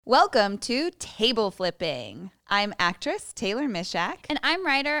Welcome to Table Flipping. I'm actress Taylor Mishak. And I'm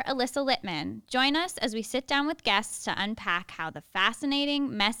writer Alyssa Littman. Join us as we sit down with guests to unpack how the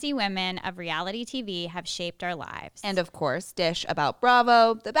fascinating, messy women of reality TV have shaped our lives. And of course, dish about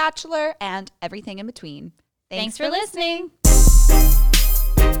Bravo, The Bachelor, and everything in between. Thanks for listening.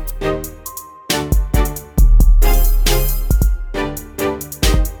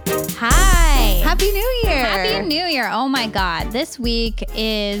 Hi. Happy New Year. Happy New Year. Oh my God. This week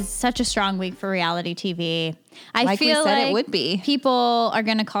is such a strong week for reality TV. I feel we said like it would be. People are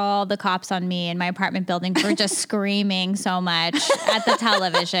going to call the cops on me in my apartment building for just screaming so much at the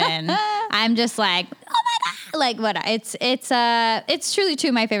television. I'm just like, oh my God. Like what? It's truly two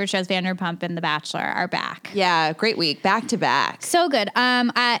of my favorite shows, Vanderpump and The Bachelor, are back. Yeah, great week. Back to back. So good.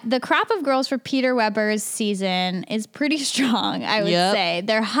 The crop of girls for Peter Weber's season is pretty strong, I would say.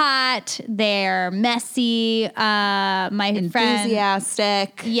 They're hot. They're messy.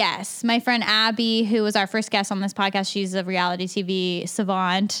 Enthusiastic. Yes. My friend Abby, who was our first guest on this podcast, she's a reality TV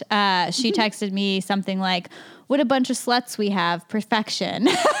savant. She texted me something like, what a bunch of sluts we have. Perfection.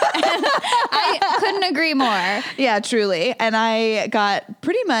 I couldn't agree more. Yeah, truly. And I got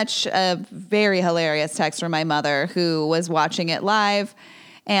pretty much a very hilarious text from my mother who was watching it live.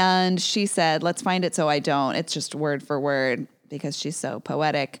 And she said, let's find it so I don't. It's just word for word because she's so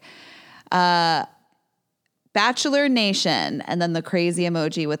poetic. Bachelor Nation. And then the crazy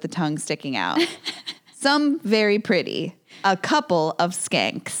emoji with the tongue sticking out. Some very pretty. A couple of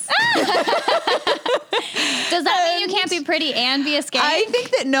skanks. Does that mean you can't be pretty and be a skank? I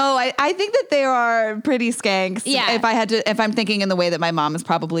think that I think that they are pretty skanks. Yeah. If I'm thinking in the way that my mom is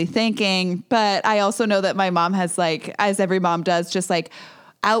probably thinking, but I also know that my mom has, like, as every mom does, just like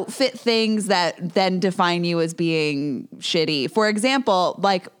outfit things that then define you as being shitty. For example,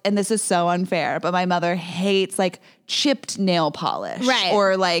 like, and this is so unfair, but my mother hates like chipped nail polish, right?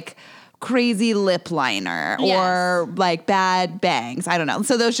 Or like crazy lip liner, or like bad bangs. I don't know.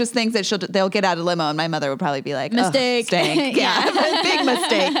 So those just things that they'll get out of limo, and my mother would probably be like, mistake. Stank. Yeah. Big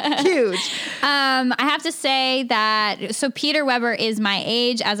mistake. Huge. I have to say that, so Peter Weber is my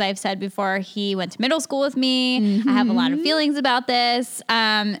age. As I've said before, he went to middle school with me. Mm-hmm. I have a lot of feelings about this.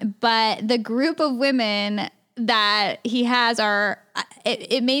 But the group of women that he has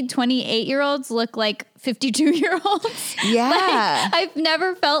it made 28-year-olds look like 52-year-olds. Yeah. Like, I've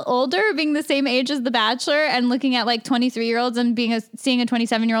never felt older being the same age as The Bachelor and looking at like 23-year-olds and seeing a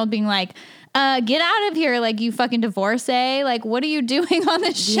 27-year-old being like, get out of here, like, you fucking divorcee. Like, what are you doing on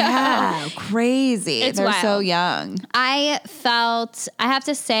this show? Yeah, crazy. They're wild. So young. I have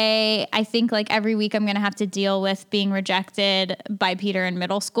to say, I think like every week I'm going to have to deal with being rejected by Peter in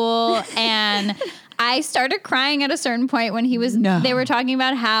middle school. And I started crying at a certain point when they were talking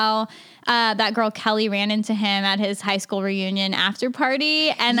about how that girl Kelly ran into him at his high school reunion after party.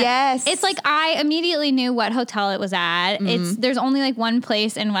 And it's like, I immediately knew what hotel it was at. Mm-hmm. There's only like one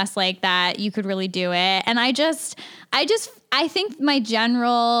place in Westlake that you could really do it. And I think my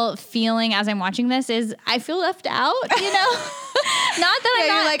general feeling as I'm watching this is I feel left out, you know? Not that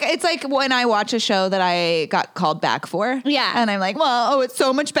you're like, it's like when I watch a show that I got called back for. Yeah. And I'm like, well, it's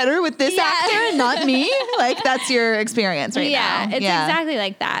so much better with this actor and not me. Like, that's your experience right now. Yeah, it's exactly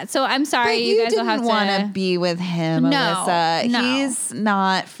like that. So I'm sorry, but you guys will have to. want to be with him, Alyssa. No. He's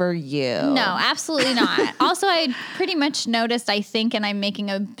not for you. No, absolutely not. Also, I pretty much noticed, I think, and I'm making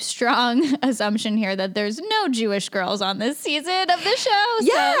a strong assumption here, that there's no Jewish girls on this season of the show.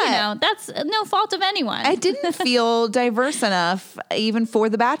 Yeah. So, you know, that's no fault of anyone. I didn't feel diverse enough even for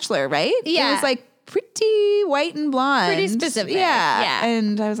The Bachelor, right? Yeah. It was like pretty white and blonde. Pretty specific. Yeah.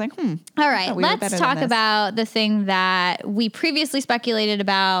 And I was like, All right, let's talk about the thing that we previously speculated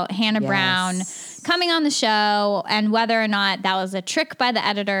about, Hannah Brown coming on the show, and whether or not that was a trick by the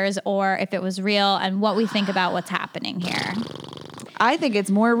editors or if it was real, and what we think about what's happening here. I think it's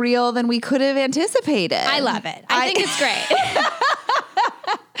more real than we could have anticipated. I love it. I think it's great.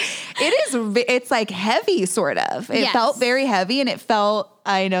 It's like heavy, sort of. It felt very heavy, and it felt,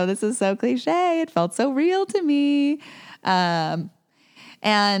 I know this is so cliche, it felt so real to me.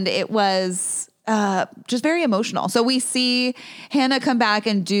 And it was just very emotional. So we see Hannah come back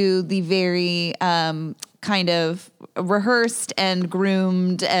and do the very kind of rehearsed and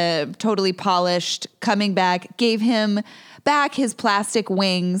groomed, totally polished, coming back, gave him back his plastic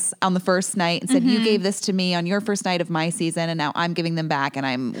wings on the first night and said, you gave this to me on your first night of my season, and now I'm giving them back, and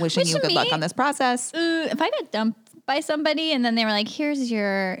I'm wishing you good luck on this process. If I got dumped by somebody and then they were like, here's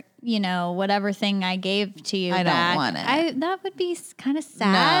your whatever thing I gave to you. I don't want it. That would be kind of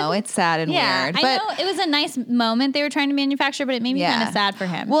sad. No, it's sad and weird. But I know it was a nice moment they were trying to manufacture, but it made me kind of sad for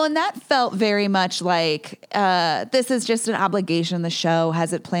him. Well, and that felt very much like this is just an obligation. The show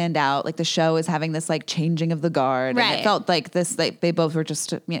has it planned out. Like the show is having this like changing of the guard. Right. And it felt like this, like they both were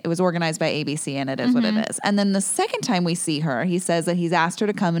just, it was organized by ABC and it is what it is. And then the second time we see her, he says that he's asked her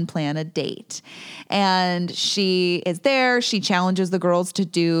to come and plan a date. And she is there. She challenges the girls to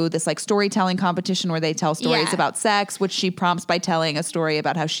do this like storytelling competition where they tell stories about sex, which she prompts by telling a story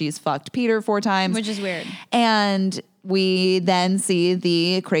about how she's fucked Peter 4 times. Which is weird. And we then see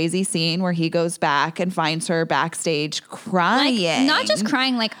the crazy scene where he goes back and finds her backstage crying. Like, not just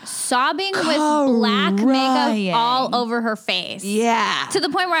crying, like sobbing with black makeup all over her face. Yeah. To the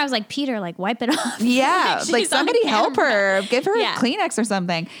point where I was like, Peter, like wipe it off. Yeah. like somebody help her. Give her a Kleenex or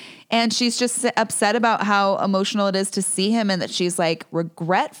something. And she's just upset about how emotional it is to see him and that she's like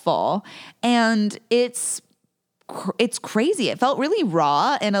regretful. And it's crazy. It felt really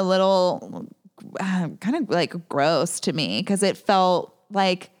raw and a little kind of like gross to me because it felt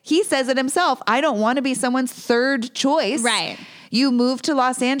like he says it himself. I don't want to be someone's third choice. Right. You moved to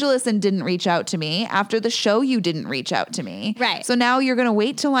Los Angeles and didn't reach out to me. After the show, you didn't reach out to me. Right. So now you're going to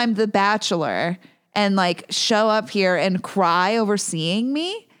wait till I'm the Bachelor and like show up here and cry over seeing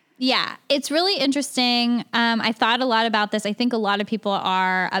me. Yeah, it's really interesting. I thought a lot about this. I think a lot of people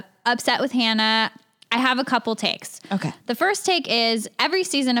are upset with Hannah. I have a couple takes. Okay. The first take is every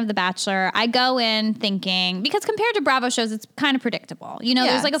season of The Bachelor, I go in thinking, because compared to Bravo shows, it's kind of predictable.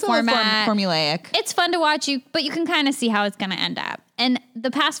 There's like a format. Formulaic. It's fun to watch, but you can kind of see how it's going to end up. And the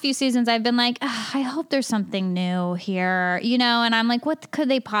past few seasons, I've been like, I hope there's something new here, and I'm like, what could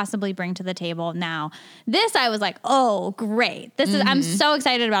they possibly bring to the table now? This, I was like, oh, great. I'm so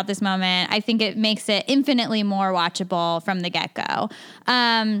excited about this moment. I think it makes it infinitely more watchable from the get-go.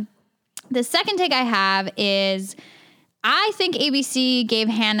 The second take I have is I think ABC gave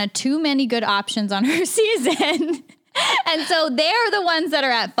Hannah too many good options on her season. And so they're the ones that are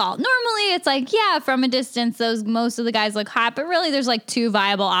at fault. Normally it's like, yeah, from a distance, most of the guys look hot, but really there's like 2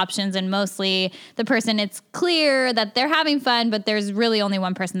 viable options and mostly the person, it's clear that they're having fun, but there's really only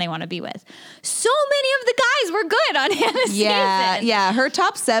one person they want to be with. So many of the guys were good on Hannah's season. Yeah. Her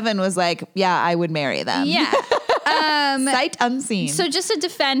top 7 was like, yeah, I would marry them. Yeah. Sight unseen. So just to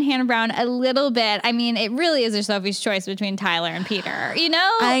defend Hannah Brown a little bit, I mean, it really is a Sophie's choice between Tyler and Peter, I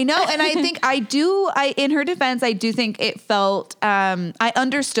know. And I think in her defense, I do think it felt, I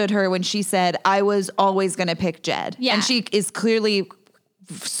understood her when she said, I was always going to pick Jed. Yeah. And she is clearly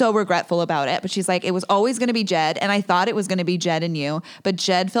so regretful about it, but she's like, it was always going to be Jed. And I thought it was going to be Jed and you, but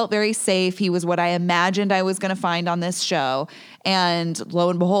Jed felt very safe. He was what I imagined I was going to find on this show. And lo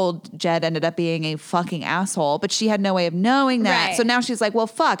and behold, Jed ended up being a fucking asshole, but she had no way of knowing that. Right. So now she's like, well,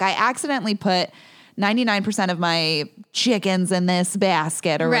 fuck, I accidentally put 99% of my chickens in this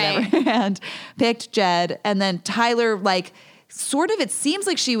basket or whatever and picked Jed. And then Tyler, like, sort of, it seems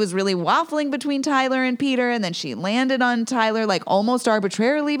like she was really waffling between Tyler and Peter, and then she landed on Tyler like almost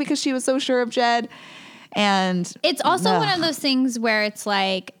arbitrarily because she was so sure of Jed. And it's also one of those things where it's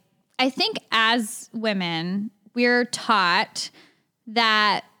like, I think as women, we're taught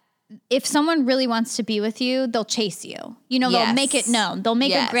that if someone really wants to be with you, they'll chase you. They'll make it known. They'll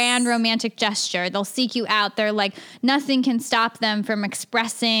make a grand romantic gesture. They'll seek you out. They're like, nothing can stop them from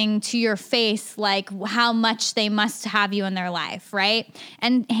expressing to your face, like, how much they must have you in their life, right?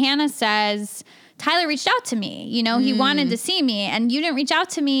 And Hannah says, Tyler reached out to me. He wanted to see me, and you didn't reach out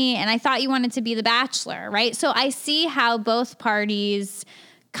to me, and I thought you wanted to be the Bachelor, right? So I see how both parties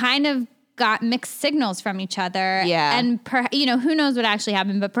kind of got mixed signals from each other. Yeah. And, who knows what actually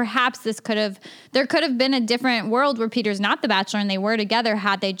happened, but perhaps there could have been a different world where Peter's not the Bachelor and they were together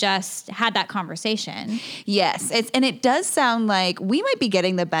had they just had that conversation. Yes. And it does sound like we might be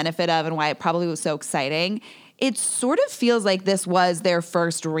getting the benefit of, and why it probably was so exciting, it sort of feels like this was their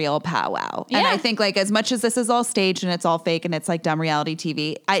first real powwow. Yeah. And I think like as much as this is all staged and it's all fake and it's like dumb reality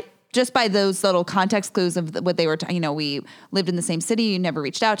TV, just by those little context clues of what they were, we lived in the same city. You never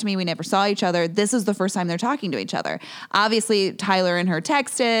reached out to me. We never saw each other. This is the first time they're talking to each other. Obviously, Tyler and her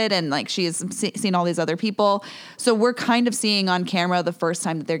texted, and like she has seen all these other people. So we're kind of seeing on camera the first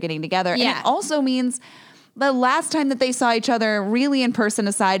time that they're getting together. Yeah. And it also means the last time that they saw each other really in person,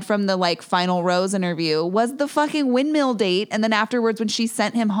 aside from the like final Rose interview, was the fucking windmill date. And then afterwards when she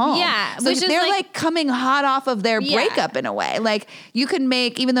sent him home. Yeah. So they're like coming hot off of their breakup in a way. Like you could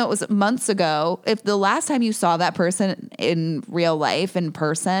make, even though it was months ago, if the last time you saw that person in real life in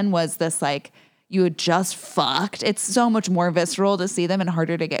person was this like, you had just fucked, it's so much more visceral to see them and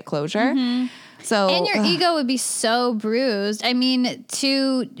harder to get closure. Mm-hmm. So, and your ego would be so bruised. I mean,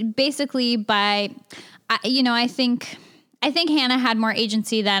 to basically I think Hannah had more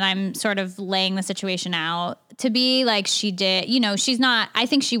agency than I'm sort of laying the situation out to be like she did. She's not, I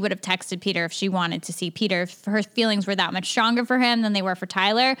think she would have texted Peter if she wanted to see Peter, if her feelings were that much stronger for him than they were for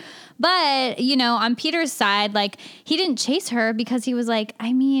Tyler. But, on Peter's side, like, he didn't chase her because he was like,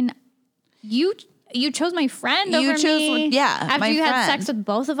 I mean, you chose my friend over me. After you had sex with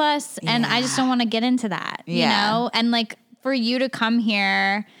both of us. And I just don't want to get into that, you know? And like, for you to come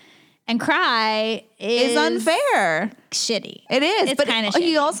here and cry is unfair. Shitty. It is. It's kind of shitty.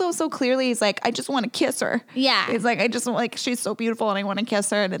 He also so clearly is like, I just want to kiss her. Yeah. He's like, she's so beautiful and I want to kiss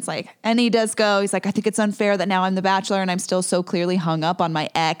her. And it's like, and he does go, he's like, I think it's unfair that now I'm the Bachelor and I'm still so clearly hung up on my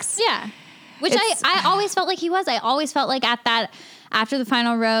ex. Yeah. Which I always felt like he was. I always felt like after the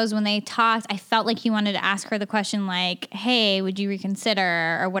final rose, when they talked, I felt like he wanted to ask her the question like, hey, would you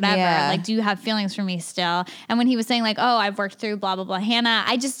reconsider or whatever? Yeah. Like, do you have feelings for me still? And when he was saying like, oh, I've worked through blah, blah, blah, Hannah,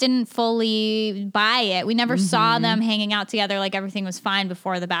 I just didn't fully buy it. We never saw them hanging out together like everything was fine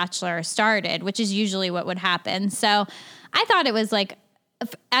before The Bachelor started, which is usually what would happen. So I thought it was like,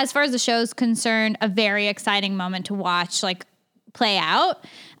 as far as the show's concerned, a very exciting moment to watch, like, play out.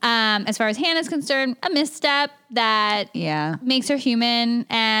 As far as Hannah's concerned, a misstep that makes her human,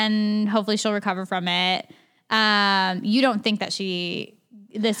 and hopefully she'll recover from it. You don't think that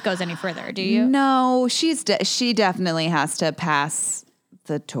this goes any further, do you? No, she definitely has to pass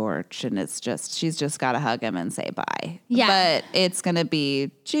the torch, and she's just got to hug him and say bye. Yeah. But it's going to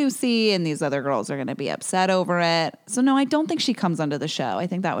be juicy, and these other girls are going to be upset over it. So no, I don't think she comes onto the show. I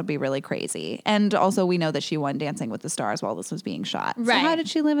think that would be really crazy. And also, we know that she won Dancing with the Stars while this was being shot. Right. So how did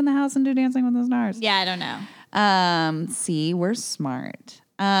she live in the house and do Dancing with the Stars? Yeah, I don't know. See, we're smart.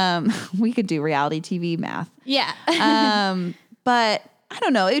 We could do reality TV math. Yeah. But I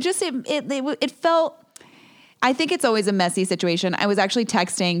don't know. It felt. I think it's always a messy situation. I was actually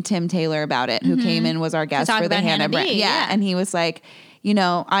texting Tim Taylor about it, who came in, was our guest for the Hannah Brand. Yeah. And he was like,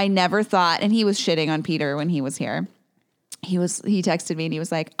 I never thought, and he was shitting on Peter when he was here. He texted me and he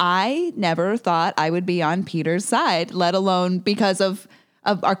was like, I never thought I would be on Peter's side, let alone because of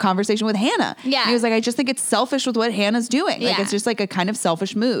our conversation with Hannah. Yeah. And he was like, I just think it's selfish with what Hannah's doing. Like, it's just like a kind of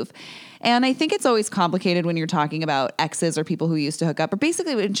selfish move. And I think it's always complicated when you're talking about exes or people who used to hook up, or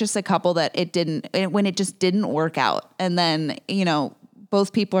basically it's just a couple that when it just didn't work out. And then,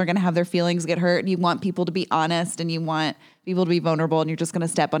 both people are going to have their feelings get hurt. And you want people to be honest and you want people to be vulnerable, and you're just going to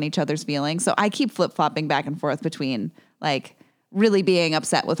step on each other's feelings. So I keep flip-flopping back and forth between like really being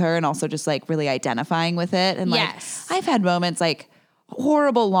upset with her and also just like really identifying with it. And like, I've had moments like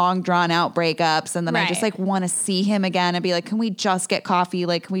horrible, long, drawn out breakups. And then I just like want to see him again and be like, can we just get coffee?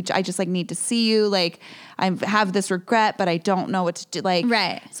 Like, I just like need to see you. Like, I have this regret, but I don't know what to do. Like,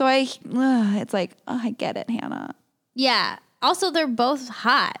 so it's like, I get it, Hannah. Yeah. Also, they're both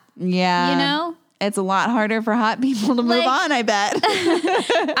hot. Yeah. It's a lot harder for hot people to move on, I bet.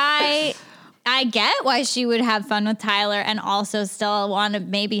 I get why she would have fun with Tyler and also still want to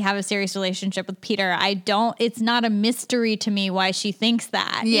maybe have a serious relationship with Peter. It's not a mystery to me why she thinks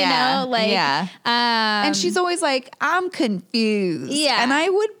that, and she's always like, I'm confused. Yeah. And I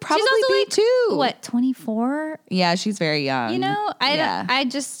would probably be like, too. What, 24? Yeah, she's very young.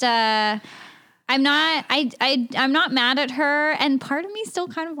 I'm not mad at her, and part of me still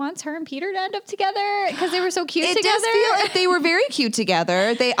kind of wants her and Peter to end up together because they were so cute together. Does feel like they were very cute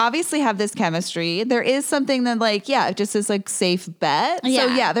together. They obviously have this chemistry. There is something that like, just is like safe bet.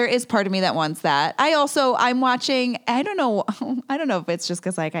 Yeah. So there is part of me that wants that. I'm watching, I don't know if it's just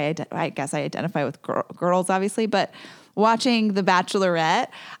because like I guess I identify with girls obviously, but watching The Bachelorette,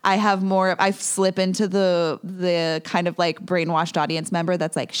 I slip into the kind of like brainwashed audience member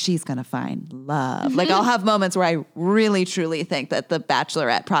that's like, she's going to find love. Like I'll have moments where I really truly think that the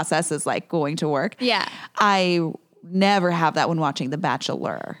Bachelorette process is like going to work. Yeah. I never have that when watching The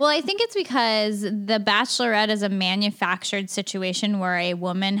Bachelor. Well, I think it's because The Bachelorette is a manufactured situation where a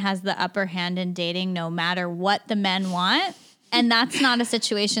woman has the upper hand in dating no matter what the men want. And that's not a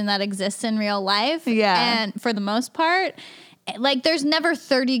situation that exists in real life. Yeah. And for the most part, like there's never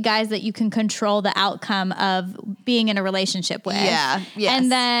 30 guys that you can control the outcome of being in a relationship with. Yeah. Yes. And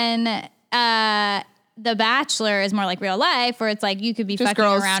then The Bachelor is more like real life, where it's like you could be just fucking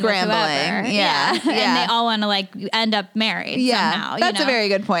girls around scrambling. with whoever. Yeah. And they all want to like end up married somehow. That's a very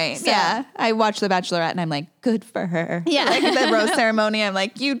good point. So- yeah. I watch The Bachelorette and I'm like, good for her. Yeah. Like the rose ceremony, I'm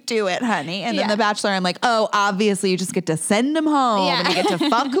like, you do it, honey. And then The Bachelor, I'm like, oh, obviously you just get to send him home and you get to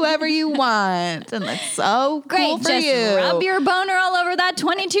fuck whoever you want. And that's so Great, cool for just you. rub your boner all over that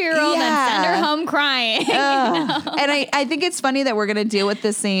 22-year-old and send her home crying. And I think it's funny that we're going to deal with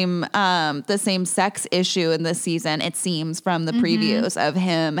the same sex issue in this season, it seems, from the previews of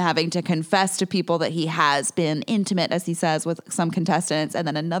him having to confess to people that he has been intimate, as he says, with some contestants, and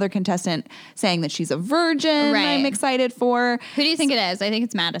then another contestant saying that she's a virgin. Right. I'm excited for. Who do you think it is? I think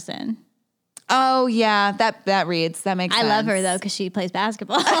it's Madison. Oh yeah, that reads. That makes sense. I love her though because she plays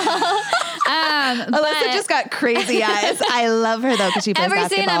basketball. Alyssa just got crazy eyes. I love her though because she plays every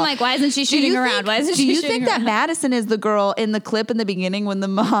basketball. scene I'm like, why isn't she shooting around? Why isn't she Do you shooting think that around? Madison is the girl in the clip in the beginning when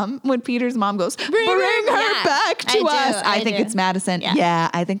Peter's mom goes, bring her back to us? I think it's Madison. Yeah,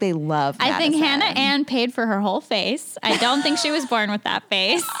 I think they love Madison. I think Hannah Ann paid for her whole face. I don't think she was born with that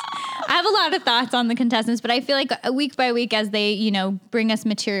face. I have a lot of thoughts on the contestants, but I feel like week by week as they, bring us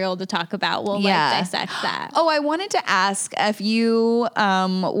material to talk about, we'll dissect that. Oh, I wanted to ask if you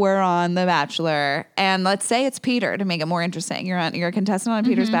were on The Bachelor, and let's say it's Peter to make it more interesting. You're a contestant on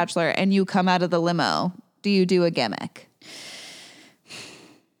Peter's Bachelor, and you come out of the limo. Do you do a gimmick?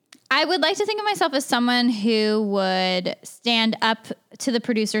 I would like to think of myself as someone who would stand up to the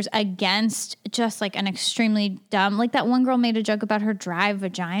producers against just like an extremely dumb, like that one girl made a joke about her dry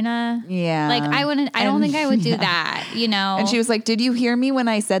vagina. Yeah. Like I don't think I would do that, And she was like, did you hear me when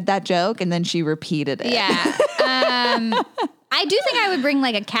I said that joke? And then she repeated it. Yeah. I do think I would bring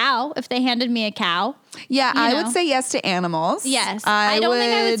like a cow if they handed me a cow. Yeah, I would say yes to animals. Yes. I don't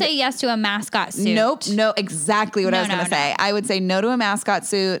think I would say yes to a mascot suit. Nope. No, exactly what I was going to say. I would say no to a mascot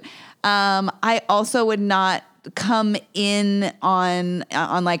suit. I also would not come in on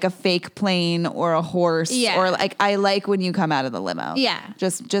like a fake plane or a horse or like, I like when you come out of the limo. Yeah.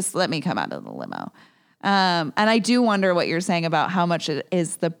 Just let me come out of the limo. And I do wonder what you're saying about how much it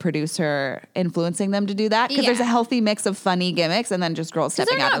is the producer influencing them to do that. Because there's a healthy mix of funny gimmicks and then just girls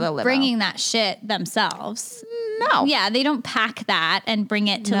stepping out of the limo. Bringing that shit themselves. No. Yeah, they don't pack that and bring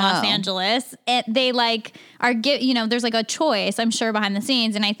it to Los Angeles. They like are there's like a choice, I'm sure, behind the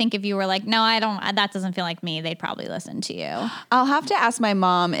scenes. And I think if you were like, no, I don't, that doesn't feel like me, they'd probably listen to you. I'll have to ask my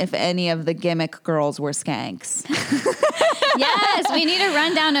mom if any of the gimmick girls were skanks. Yes, we need a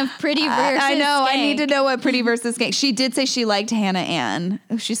rundown of Pretty versus I know. Skank. I need to know what Pretty versus Skank. She did say she liked Hannah Ann.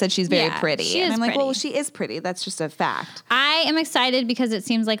 She said she's very pretty. She is and I'm like, pretty. well, she is pretty. That's just a fact. I am excited because it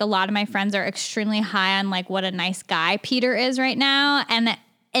seems like a lot of my friends are extremely high on like what a nice guy Peter is right now. And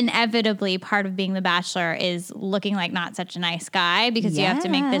inevitably part of being the Bachelor is looking like not such a nice guy because you have to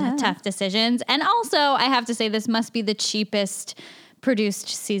make the tough decisions. And also I have to say this must be the cheapest produced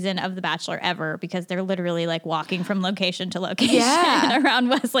season of The Bachelor ever because they're literally like walking from location to location around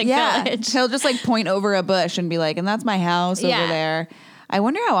Westlake Village. He'll just like point over a bush and be like, and that's my house over there. I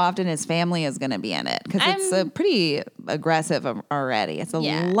wonder how often his family is going to be in it because it's pretty aggressive already. It's a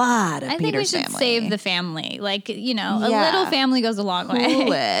lot of Peter's family. I think we should save the family. Like, a little family goes a long way.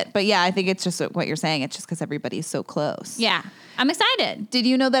 Cool it. But yeah, I think it's just what you're saying. It's just because everybody's so close. Yeah. I'm excited. Did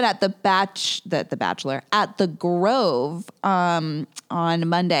you know that at the Bachelor at the Grove on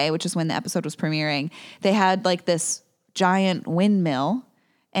Monday, which is when the episode was premiering, they had like this giant windmill.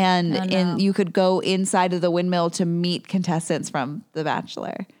 And you could go inside of the windmill to meet contestants from The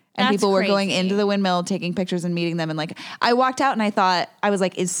Bachelor. And people were going into the windmill, taking pictures and meeting them. And like, I walked out and I was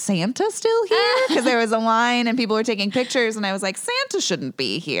like, is Santa still here? Because there was a line and people were taking pictures. And I was like, Santa shouldn't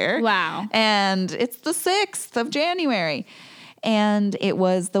be here. Wow. And it's the 6th of January. And it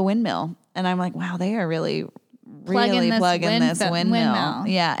was the windmill. And I'm like, wow, they are really plugging this windmill.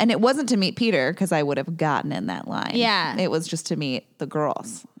 Yeah. And it wasn't to meet Peter because I would have gotten in that line. Yeah. It was just to meet the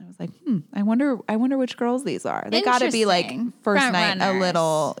girls. I was like, I wonder which girls these are. They got to be like first front night runners. a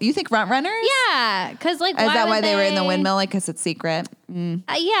little. You think front runners? Yeah. Because like, Is that why they were in the windmill? Like, because it's secret?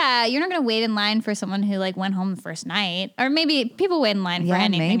 Yeah. You're not going to wait in line for someone who like went home the first night. Or maybe people wait in line for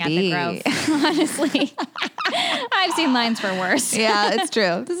anything at the Grove. Honestly. I've seen lines for worse. Yeah, it's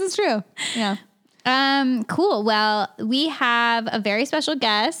true. This is true. Yeah. Cool. Well, we have a very special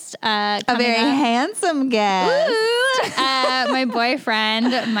guest. A very handsome guest. My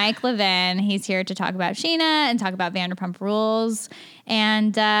boyfriend, Mike Levin. He's here to talk about Scheana and talk about Vanderpump Rules.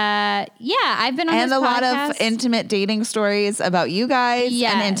 And I've been on this podcast. And a lot of intimate dating stories about you guys.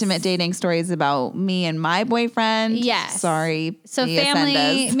 Yes. And intimate dating stories about me and my boyfriend. Yes. Sorry. So Mia family,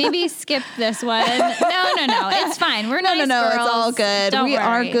 Sendas. maybe skip this one. No. It's fine. We're nice girls. It's all good. Don't we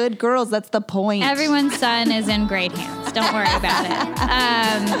worry. are good girls. That's the point. Everyone's son is in great hands. Don't worry about it.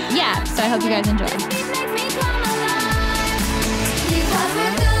 So I hope you guys enjoy.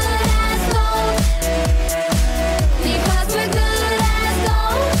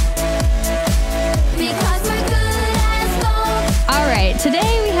 All right,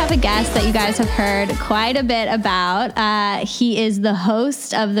 today we have a guest that you guys have heard quite a bit about. He is the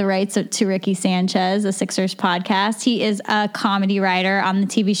host of The Rights to Ricky Sanchez, a Sixers podcast. He is a comedy writer on the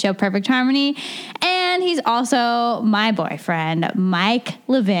TV show Perfect Harmony, and he's also my boyfriend, Mike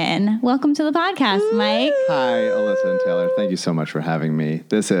Levin. Welcome to the podcast, Mike. Hi, Alyssa and Taylor. Thank you so much for having me.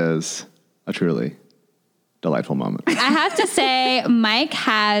 This is a truly delightful moment. I have to say, Mike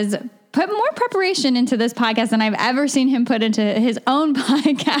has put more preparation into this podcast than I've ever seen him put into his own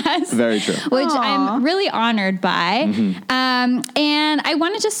podcast. Very true. Which I'm really honored by. And I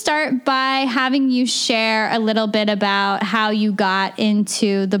want to just start by having you share a little bit about how you got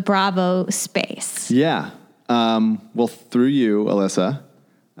into the Bravo space. Yeah. Well, through you, Alyssa,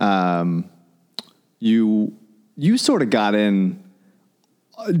 you sort of got in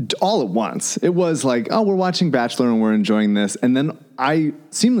all at once. It was like, oh, we're watching Bachelor and we're enjoying this. And then I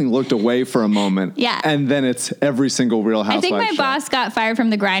seemingly looked away for a moment. Yeah. And then it's every single Real Housewives I think my show. boss got fired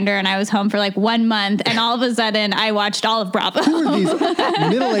from the Grindr and I was home for like 1 month. And all of a sudden I watched all of Bravo. These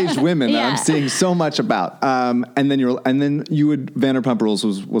middle-aged women that I'm seeing so much about. And then Vanderpump Rules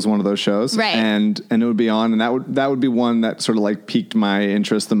was one of those shows. Right. And it would be on, and that would be one that sort of like piqued my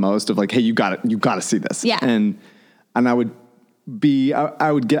interest the most of like, hey, you got to see this. Yeah. And I got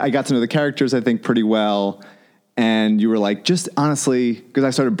to know the characters, I think, pretty well. And you were like, just honestly, because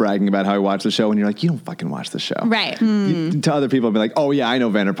I started bragging about how I watched the show, and you're like, you don't fucking watch the show. Right. To other people, I'd be like, oh yeah, I know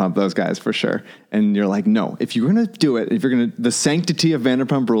Vanderpump, those guys for sure. And you're like, no, if you're going to do it, the sanctity of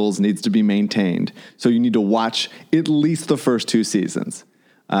Vanderpump Rules needs to be maintained. So you need to watch at least the first 2 seasons.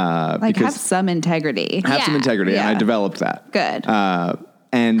 Have some integrity. Have some integrity. Yeah. And I developed that. Good.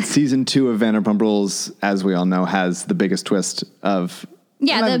 And season 2 of Vanderpump Rules, as we all know, has the biggest twist of...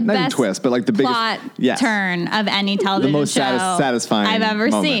 Yeah, not best even twist, but like the plot biggest turn of any television the most show satisfying I've ever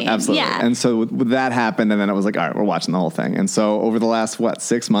moment. seen. Absolutely. Yeah. And so with that happened, and then it was like, all right, we're watching the whole thing. And so over the last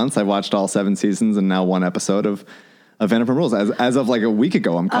 6 months, I watched all 7 seasons and now 1 episode of Vanderpump Rules. As of like a week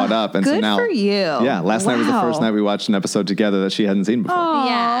ago, I'm caught up. And good so now, for you. Yeah, last night was the first night we watched an episode together that she hadn't seen before. Oh,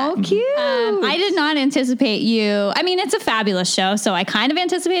 Yeah. cute. I did not anticipate you. I mean, it's a fabulous show, so I kind of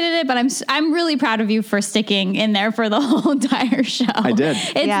anticipated it, but I'm really proud of you for sticking in there for the whole entire show. I did.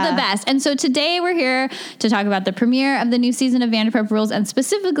 It's Yeah. the best. And so today we're here to talk about the premiere of the new season of Vanderpump Rules and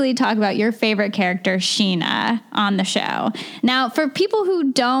specifically talk about your favorite character, Sheena, on the show. Now, for people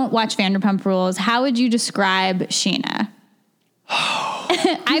who don't watch Vanderpump Rules, how would you describe Sheena?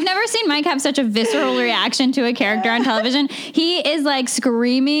 I've never seen Mike have such a visceral reaction to a character on television. He is like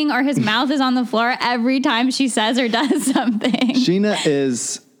screaming or his mouth is on the floor every time she says or does something. Sheena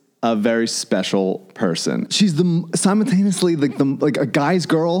is a very special person. She's simultaneously like a guy's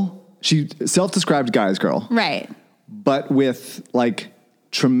girl. She self-described guy's girl. Right. But with like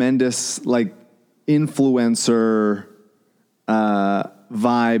tremendous like influencer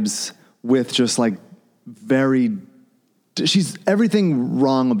vibes with just like she's everything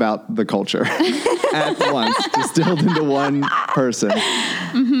wrong about the culture at once, distilled into one person.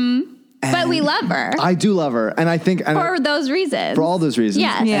 Mm-hmm. But we love her. I do love her. And I think... For those reasons. For all those reasons.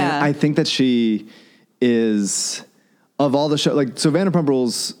 Yes. Yeah. And I think that she is, of all the show, like, so Vanderpump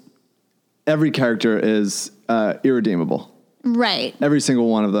Rules, every character is irredeemable. Right. Every single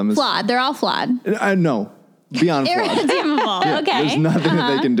one of them is... Flawed. They're all flawed. No. Beyond flawed. Irredeemable. Okay. There's nothing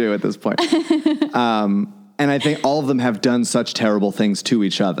that they can do at this point. And I think all of them have done such terrible things to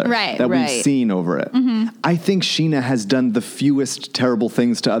each other. Right. That Right. we've seen over it. Mm-hmm. I think Sheena has done the fewest terrible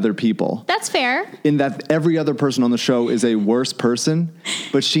things to other people. That's fair. In that every other person on the show is a worse person,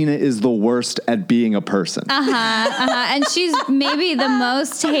 but Sheena is the worst at being a person. And she's maybe the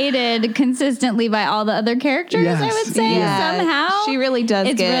most hated consistently by all the other characters, Yes. I would say, somehow. She really does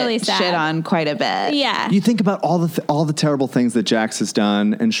It's get really sad. shit on quite a bit. Yeah. You think about all the terrible things that Jax has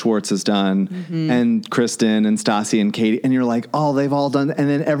done and Schwartz has done and Kristen and Stassi and Katie, and you're like, oh, they've all done, and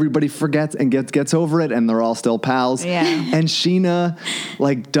then everybody forgets and gets over it, and they're all still pals. Yeah. And Sheena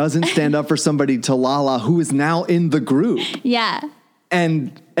like doesn't stand up for somebody, Talala, who is now in the group, Yeah.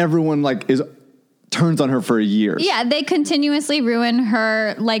 and everyone like is turns on her for years. Yeah, they continuously ruin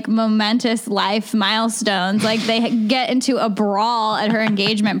her like momentous life milestones. Like they get into a brawl at her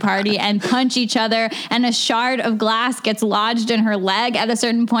engagement party and punch each other, and a shard of glass gets lodged in her leg at a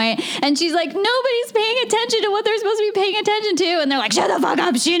certain point, and she's like, nobody's paying attention to what they're supposed to be paying attention to, and they're like, shut the fuck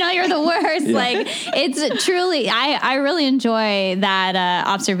up, Sheena, you're the worst. Yeah. Like, it's truly, I really enjoy that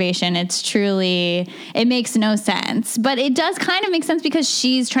observation. It's truly, it makes no sense, but it does kind of make sense because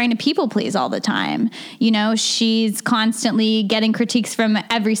she's trying to people please all the time. You know, she's constantly getting critiques from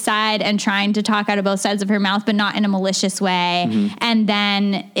every side and trying to talk out of both sides of her mouth, but not in a malicious way. Mm-hmm. And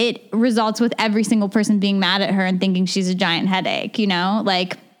then it results with every single person being mad at her and thinking she's a giant headache, you know,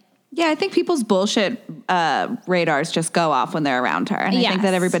 like. Yeah, I think people's bullshit radars just go off when they're around her. And I think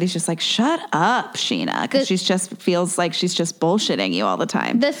that everybody's just like, shut up, Sheena, because she just feels like she's just bullshitting you all the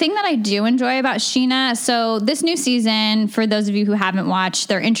time. The thing that I do enjoy about Sheena, so this new season, for those of you who haven't watched,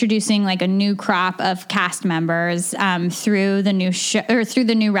 they're introducing like a new crop of cast members through the new through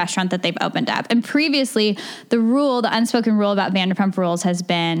the new restaurant that they've opened up. And previously, the unspoken rule about Vanderpump Rules has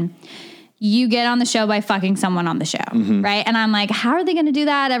been, you get on the show by fucking someone on the show, mm-hmm. right? And I'm like, how are they going to do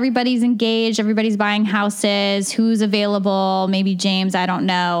that? Everybody's engaged. Everybody's buying houses. Who's available? Maybe James, I don't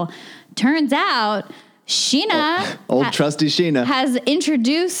know. Turns out Sheena, old trusty Sheena, has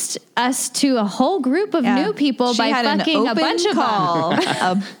introduced us to a whole group of new people by fucking a bunch of them.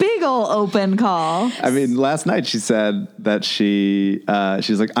 A big old open call. I mean, last night she said that she's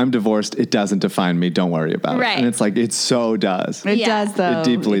like, I'm divorced. It doesn't define me. Don't worry about it. And it's like, it so does. It does, though. It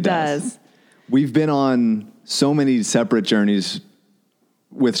deeply does. We've been on so many separate journeys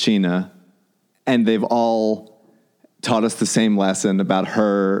with Sheena, and they've all taught us the same lesson about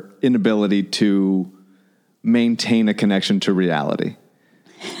her inability to maintain a connection to reality.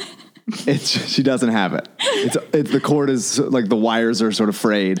 She doesn't have it. It's the cord is like the wires are sort of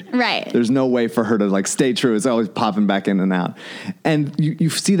frayed. Right. There's no way for her to like stay true. It's always popping back in and out. And you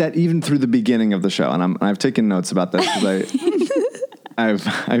see that even through the beginning of the show. And I've taken notes about this because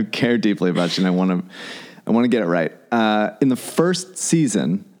I care deeply about Sheena. I want to get it right. In the first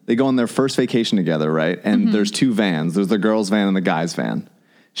season, they go on their first vacation together, right? And mm-hmm. there's two vans. There's the girls' van and the guys' van.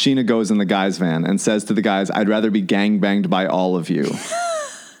 Sheena goes in the guys' van and says to the guys, I'd rather be gangbanged by all of you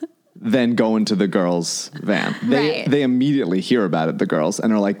than go into the girls' van. They immediately hear about it, the girls,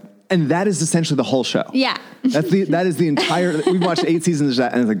 and are like, and that is essentially the whole show. Yeah. That is the entire, we've watched 8 seasons of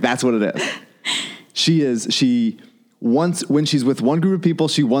that, and it's like, that's what it is. When she's with one group of people,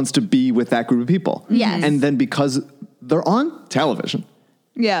 she wants to be with that group of people. Yes. And then because they're on television,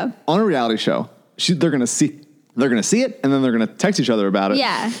 on a reality show, they're going to see it, and then they're going to text each other about it.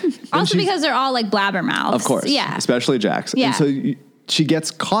 Yeah. Also because they're all like blabbermouths. Of course. Yeah. Especially Jax. Yeah. And so she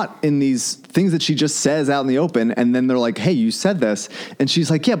gets caught in these things that she just says out in the open, and then they're like, hey, you said this. And she's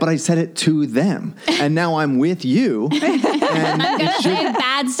like, yeah, but I said it to them. And now I'm with you. And I'm going to say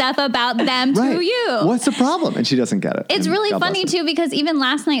bad stuff about them to you. What's the problem? And she doesn't get it. It's really funny, too, because even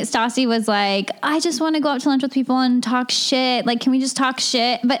last night, Stassi was like, I just want to go out to lunch with people and talk shit. Like, can we just talk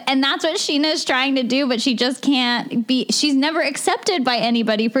shit? And that's what Sheena's trying to do, but she just can't be. She's never accepted by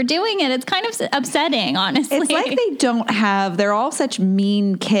anybody for doing it. It's kind of upsetting, honestly. It's like they're all such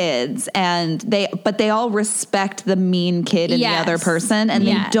mean kids, but they all respect the mean kid in the other person, and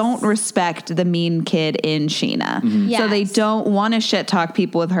they don't respect the mean kid in Sheena. Mm-hmm. Yes. So they don't want to shit talk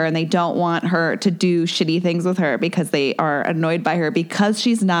people with her, and they don't want her to do shitty things with her because they are annoyed by her because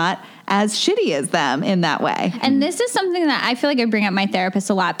she's not as shitty as them in that way. And this is something that I feel like I bring up my therapist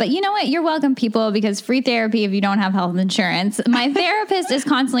a lot, but you know what? You're welcome, people, because free therapy if you don't have health insurance. My therapist is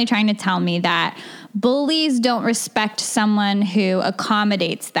constantly trying to tell me that bullies don't respect someone who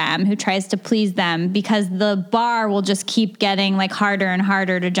accommodates them, who tries to please them, because the bar will just keep getting like harder and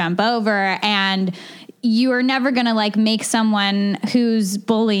harder to jump over. And you are never going to like make someone who's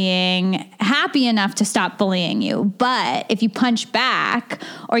bullying happy enough to stop bullying you. But if you punch back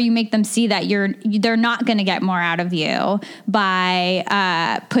or you make them see that they're not going to get more out of you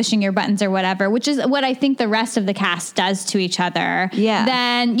by pushing your buttons or whatever, which is what I think the rest of the cast does to each other. Yeah.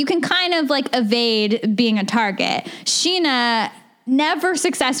 Then you can kind of like evade being a target. Sheena never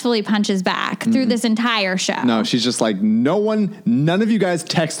successfully punches back through this entire show. No, she's just like, none of you guys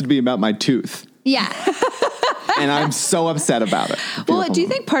texted me about my tooth. Yeah. And I'm so upset about it. Well, do you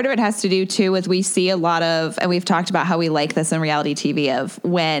think part of it has to do too with we see a lot of, and we've talked about how we like this in reality TV of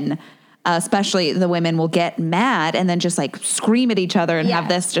when especially the women, will get mad and then just like scream at each other and have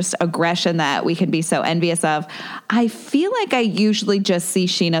this just aggression that we can be so envious of. I feel like I usually just see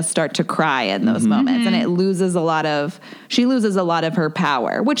Scheana start to cry in those moments, and she loses a lot of her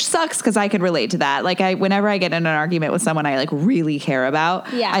power, which sucks because I could relate to that. Like whenever I get in an argument with someone I like really care about,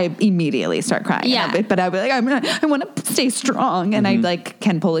 I immediately start crying. Yeah. But I'll be like, I want to stay strong, and I like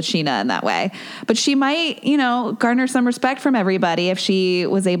can pull a Scheana in that way. But she might, garner some respect from everybody if she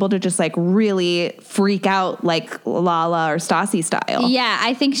was able to just like really freak out like Lala or Stassi style. Yeah,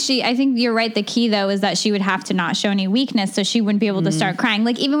 I think you're right. The key though is that she would have to not show any weakness, so she wouldn't be able to start crying.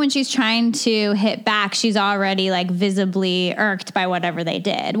 Like even when she's trying to hit back, she's already like visibly irked by whatever they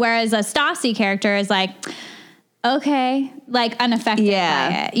did. Whereas a Stassi character is like, okay, like unaffected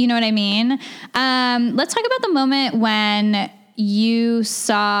by it. You know what I mean? Let's talk about the moment when you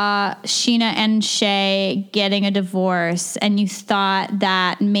saw Scheana and Shay getting a divorce and you thought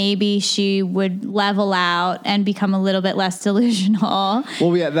that maybe she would level out and become a little bit less delusional.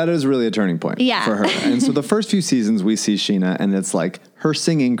 Well, yeah, that is really a turning point for her. And so the first few seasons we see Scheana and it's like her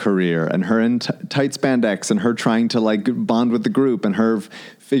singing career and her in tight spandex and her trying to like bond with the group and her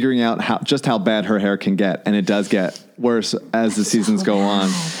figuring out how bad her hair can get. And it does get worse as the seasons go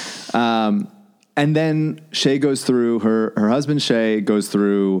on. And then Shay goes through, her husband Shay goes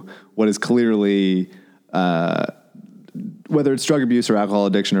through what is clearly, whether it's drug abuse or alcohol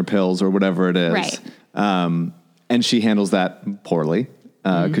addiction or pills or whatever it is. Right. And she handles that poorly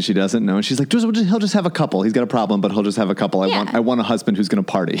because she doesn't know. And she's like, he'll just have a couple. He's got a problem, but he'll just have a couple. I want a husband who's going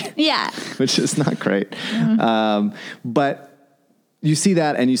to party. Yeah. Which is not great. But you see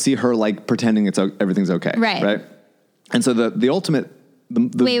that and you see her like pretending everything's okay. Right. And so the ultimate...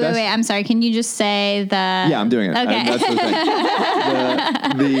 Wait. I'm sorry. Can you just say the... Yeah, I'm doing it. Okay. That's the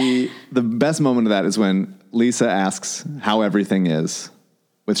thing. The best moment of that is when Lisa asks how everything is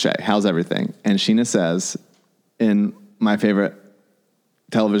with Shay. How's everything? And Scheana says, in my favorite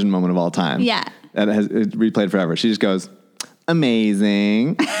television moment of all time. Yeah. That has replayed forever. She just goes,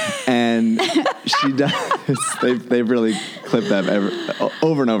 amazing. And she does. They've really clipped that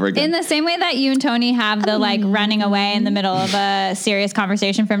over and over again. In the same way that you and Tony have the like running away in the middle of a serious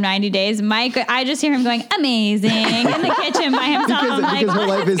conversation from 90 Days, Mike, I just hear him going, amazing, in the kitchen by himself. Because her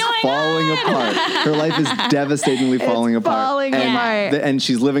life is falling apart. Her life is devastatingly falling apart. And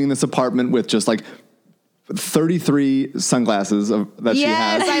she's living in this apartment with just like 33 sunglasses that she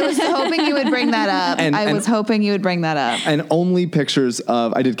has. Yes, I was hoping you would bring that up. And only pictures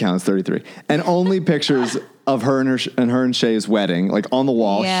of, I did count as 33, and only pictures of her and Shay's wedding, like on the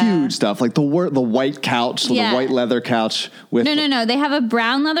wall, huge stuff, like the white couch, the white leather couch with... No. They have a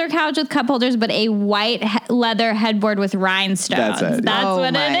brown leather couch with cup holders, but a white leather headboard with rhinestones. That's it. That's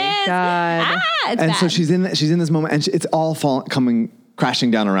what it is. God. It's and bad. so she's in this moment, and it's all coming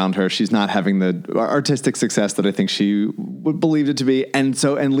crashing down around her. She's not having the artistic success that I think she would believed it to be. And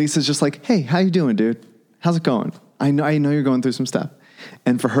Lisa's just like, hey, how you doing, dude? How's it going? I know you're going through some stuff.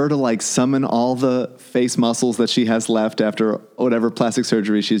 And for her to like summon all the face muscles that she has left after whatever plastic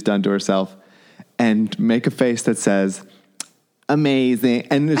surgery she's done to herself and make a face that says, amazing.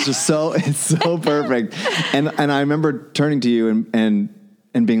 And it's just it's so perfect. And I remember turning to you and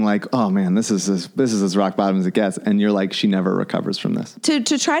being like, oh man, this is as rock bottom as it gets. And you're like, she never recovers from this. To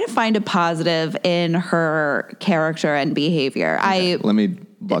try to find a positive in her character and behavior. Okay, let me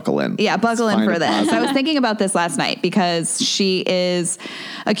buckle in. Yeah, buckle in for this. I was thinking about this last night because she is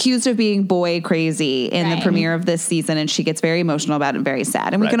accused of being boy crazy in the premiere of this season, and she gets very emotional about it and very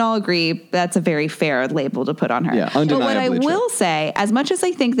sad. And we can all agree that's a very fair label to put on her. Yeah, undeniably but what I will say, as much as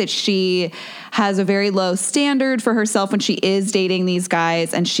I think that she has a very low standard for herself when she is dating these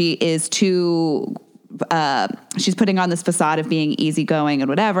guys, and she is too... she's putting on this facade of being easygoing and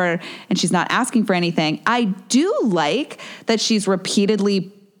whatever, and she's not asking for anything. I do like that she's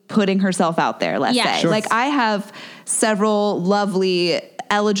repeatedly putting herself out there, let's say. Sure. Like, I have several lovely,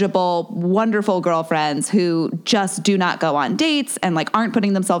 eligible, wonderful girlfriends who just do not go on dates and like aren't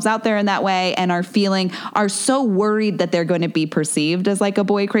putting themselves out there in that way and are so worried that they're going to be perceived as like a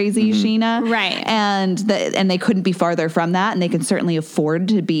boy crazy Scheana. Right. And they couldn't be farther from that, and they can certainly afford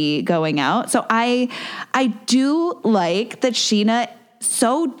to be going out. So I do like that Scheana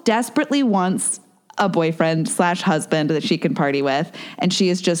so desperately wants a boyfriend / husband that she can party with, and she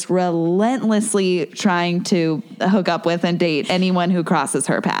is just relentlessly trying to hook up with and date anyone who crosses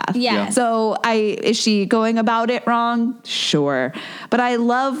her path. Yeah. So is she going about it wrong? Sure. But I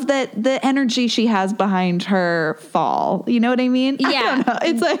love that the energy she has behind her fall. You know what I mean? Yeah. I don't know.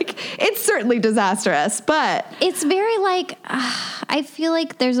 It's like, it's certainly disastrous, but it's very like, I I feel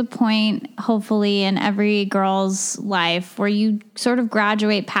like there's a point, hopefully, in every girl's life where you sort of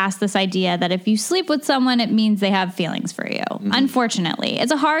graduate past this idea that if you sleep with someone, it means they have feelings for you. Unfortunately,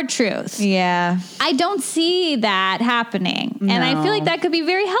 it's a hard truth. Yeah. I don't see that happening. No. And I feel like that could be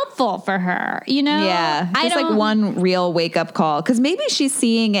very helpful for her, you know? Yeah. Just like one real wake up call. Cause maybe she's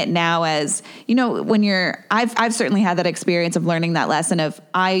seeing it now as, you know, when I've certainly had that experience of learning that lesson of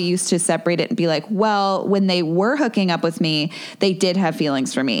I used to separate it and be like, well, when they were hooking up with me, they did have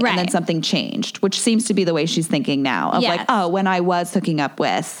feelings for me. Right. And then something changed, which seems to be the way she's thinking now of like, oh, when I was hooking up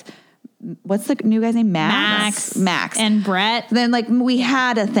with, what's the new guy's name? Max. And Brett. Then like we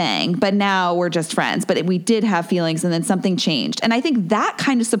had a thing, but now we're just friends, but we did have feelings and then something changed. And I think that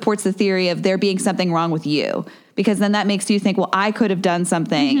kind of supports the theory of there being something wrong with you. Because then that makes you think, well, I could have done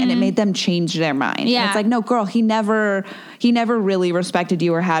something and it made them change their mind. Yeah. And it's like, no, girl, he never really respected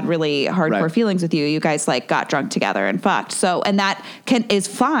you or had really hardcore feelings with you. You guys like got drunk together and fucked. So, and that is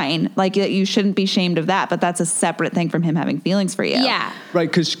fine. Like you shouldn't be ashamed of that, but that's a separate thing from him having feelings for you. Yeah.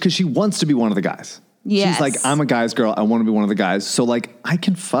 Right. Cause she wants to be one of the guys. Yes. She's like, I'm a guy's girl. I want to be one of the guys. So like I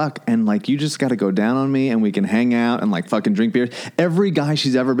can fuck and like you just got to go down on me and we can hang out and like fucking drink beer. Every guy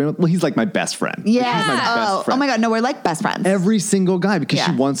she's ever been with, well, he's like my best friend. Yeah. Like, he's my best friend. Oh my God. No, we're like best friends. Every single guy because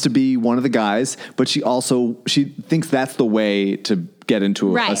she wants to be one of the guys, but she thinks that's the way to get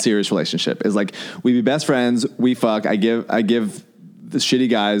into a serious relationship is like we be best friends. We fuck. I give the shitty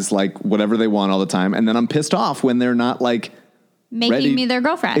guys like whatever they want all the time. And then I'm pissed off when they're not like making me their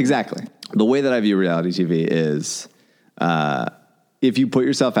girlfriend. Exactly. The way that I view reality TV is if you put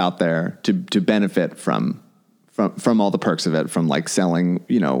yourself out there to benefit from all the perks of it, from like selling,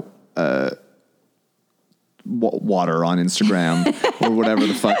 you know, water on Instagram or whatever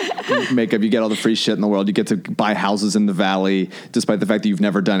the fuck makeup, you get all the free shit in the world. You get to buy houses in the valley, despite the fact that you've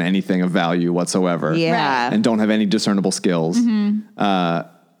never done anything of value whatsoever. Yeah. And don't have any discernible skills.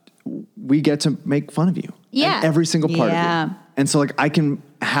 We get to make fun of you. Yeah. Every single part of you. And so like I can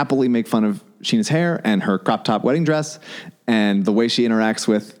happily make fun of Sheena's hair and her crop top wedding dress and the way she interacts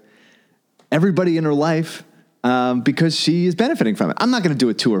with everybody in her life because she is benefiting from it. I'm not going to do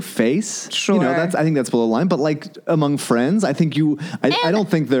it to her face. Sure. You know, I think that's below the line. But like among friends, I think I don't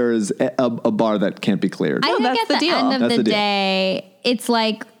think there is a bar that can't be cleared. I think that's at the the deal. end of the day, it's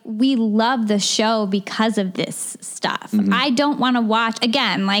like we love the show because of this stuff. I don't want to watch,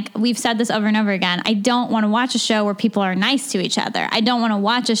 again, like we've said this over and over again, I don't want to watch a show where people are nice to each other. I don't want to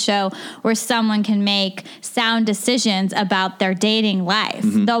watch a show where someone can make sound decisions about their dating life.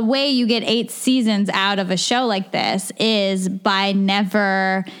 The way you get 8 seasons out of a show like this is by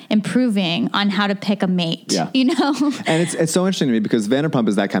never improving on how to pick a mate. Yeah. You know? And it's so interesting to me because Vanderpump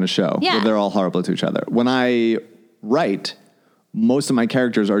is that kind of show where they're all horrible to each other. When I write, most of my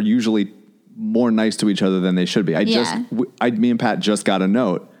characters are usually more nice to each other than they should be. Me and Pat just got a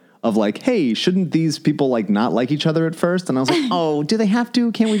note of like, hey, shouldn't these people like not like each other at first? And I was like, oh, do they have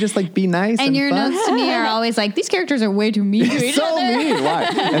to? Can't we just like be nice? And your fun? notes to me are always like, these characters are way too mean to each so other. Mean. Why?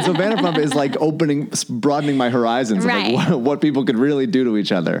 And so Vanderpump is like broadening my horizons of like what people could really do to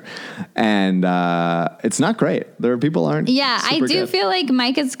each other. And it's not great. There are people aren't. Yeah, I do good. feel like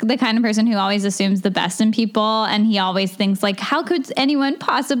Mike is the kind of person who always assumes the best in people. And he always thinks like, how could anyone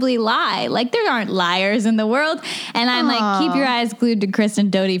possibly lie? Like there aren't liars in the world. And I'm like, keep your eyes glued to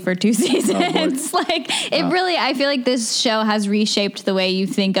Kristen Doty for 2 seasons. It's like it really. I feel like this show has reshaped the way you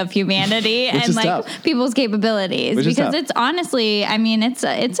think of humanity and like people's capabilities because it's honestly. I mean, it's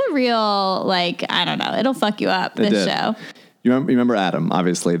a real like I don't know. It'll fuck you up. This show. You remember Adam,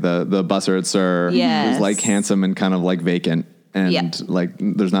 obviously the busser at Sir, who's like handsome and kind of like vacant and like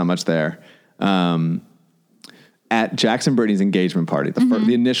there's not much there. At Jackson Brittany's engagement party,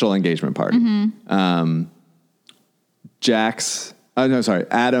 the initial engagement party,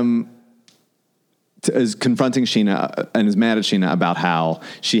 Adam is confronting Sheena and is mad at Sheena about how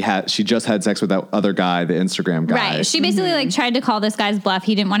she just had sex with that other guy, the Instagram guy. Right. She basically like tried to call this guy's bluff.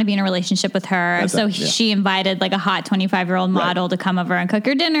 He didn't want to be in a relationship with her. She invited like a hot 25-year-old model to come over and cook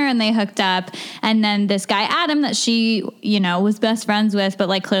her dinner and they hooked up. And then this guy, Adam, that she, you know, was best friends with, but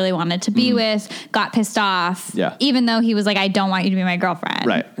like clearly wanted to be with, got pissed off. Yeah. Even though he was like, I don't want you to be my girlfriend.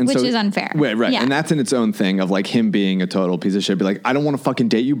 Right. And which is unfair. Right. Yeah. And that's in its own thing of like him being a total piece of shit. Be like, I don't want to fucking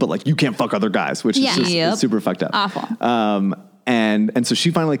date you, but like you can't fuck other guys, which is just super fucked up. Awful. And so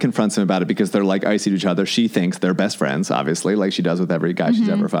she finally confronts him about it because they're like icy to each other. She thinks they're best friends, obviously, like she does with every guy she's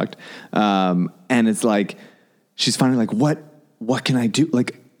ever fucked. And it's like, she's finally like, what can I do?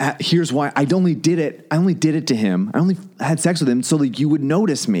 Like, here's why I only did it to him. I only had sex with him so that you would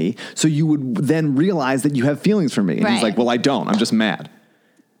notice me. So you would then realize that you have feelings for me. And he's like, well, I don't, I'm just mad.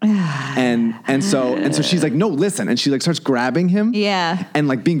 and so she's like, no, listen. And she like starts grabbing him. Yeah. And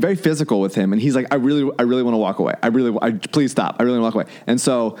like being very physical with him. And he's like, I really want to walk away. Please stop. I really want to walk away. And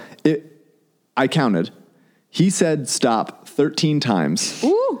so I counted. He said stop 13 times.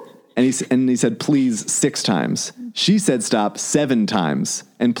 Ooh. And he said please 6 times. She said stop 7 times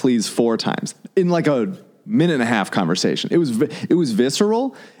and please 4 times in like a minute and a half conversation. It was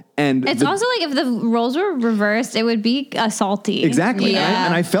visceral. And it's also like if the roles were reversed, it would be assaulty. Exactly. Yeah.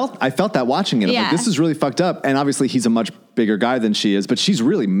 And I felt that watching it. I'm like, this is really fucked up. And obviously he's a much bigger guy than she is, but she's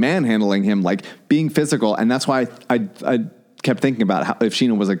really manhandling him, like being physical. And that's why I kept thinking about how if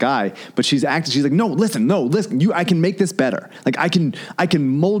Scheana was a guy, but she's like, no, listen, I can make this better. Like I can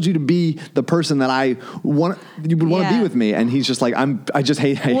mold you to be the person that you would want to be with me. And he's just like, I just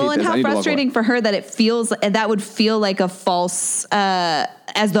hate well, this. And how frustrating for her that would feel like a false,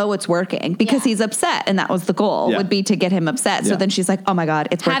 as though it's working because he's upset. And that was the goal would be to get him upset. So then she's like, oh my God,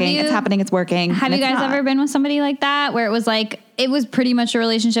 it's working. It's happening. It's working. Have you guys ever been with somebody like that where it was like, it was pretty much a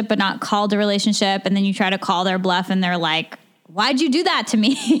relationship, but not called a relationship. And then you try to call their bluff and they're like, why'd you do that to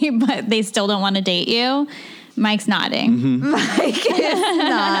me? But they still don't want to date you. Mike's nodding. Mm-hmm. Mike is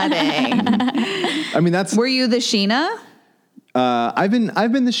nodding. I mean, Were you the Scheana? I've been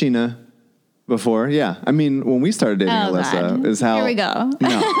the Scheana before. Yeah. I mean, when we started dating, Alyssa, God. is how. Here we go. No, this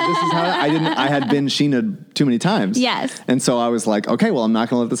is how I had been Scheana too many times. Yes. And so I was like, okay, well, I'm not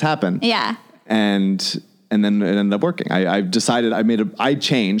going to let this happen. Yeah. And then it ended up working. I decided I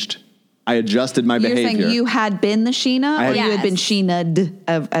changed. I adjusted my behavior. You're saying you had been the Scheana, or you had been Scheana'd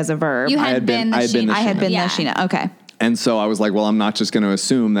as a verb? You had been the Scheana. I had been the Scheana. Okay. And so I was like, well, I'm not just going to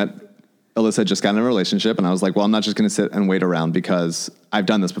assume that Alyssa just got in a relationship. And I was like, well, I'm not just going to sit and wait around because I've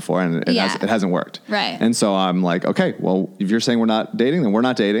done this before and it hasn't worked. Right. And so I'm like, okay, well, if you're saying we're not dating, then we're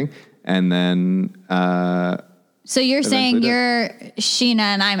not dating. And then, so you're saying you're Scheana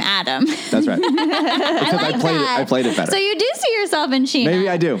and I'm Adam. That's right. Because I played it better. So you do see yourself in Scheana. Maybe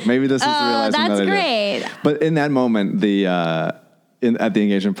I do. Maybe this is the realizing that I do. That's great. But in that moment, at the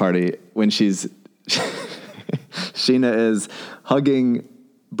engagement party, when Scheana is hugging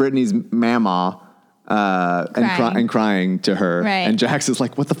Brittany's mama and crying to her. Right. And Jax is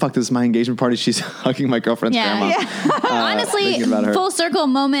like, what the fuck? This is my engagement party. She's hugging my girlfriend's grandma. Yeah. Honestly, full circle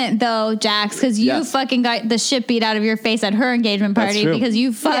moment though, Jax, because you fucking got the shit beat out of your face at her engagement party because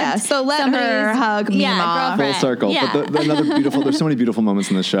you fucked. Yeah, so let her hug Mima. Full circle. Yeah. But another beautiful, there's so many beautiful moments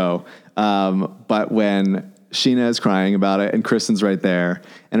in the show. But when Scheana is crying about it and Kristen's right there,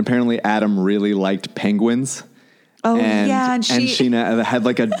 and apparently Adam really liked penguins. Oh, yeah. And Scheana had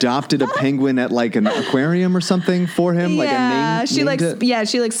like adopted a penguin at like an aquarium or something for him. Yeah, she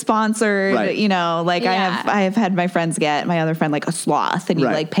sponsored, right. I have had my other friend like a sloth, and you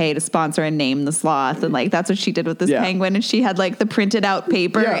like pay to sponsor and name the sloth. And like, that's what she did with this penguin. And she had like the printed out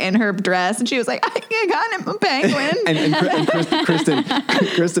paper in her dress. And she was like, I got him a penguin.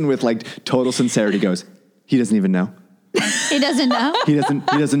 and Kristen with like total sincerity goes, he doesn't even know. He doesn't know? He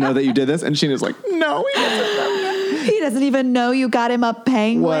doesn't know that you did this? And Sheena's like, no, he doesn't know. He doesn't even know you got him a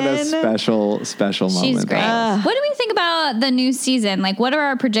penguin. What a special moment. She's great. What do we think about the new season? Like, what are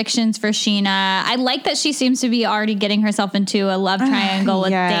our predictions for Scheana? I like that she seems to be already getting herself into a love triangle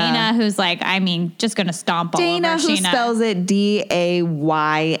with Dana, who's like, just going to stomp all over Scheana. Dana, who spells it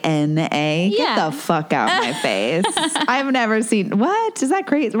Dayna. Get the fuck out my face. I've never seen, what? Is that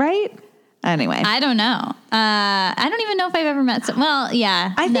crazy, right? Anyway. I don't know. I don't even know if I've ever met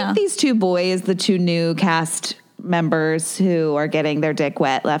I think these two boys, the two new cast members who are getting their dick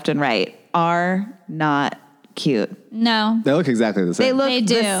wet left and right, are not cute. No. They look exactly the same. They look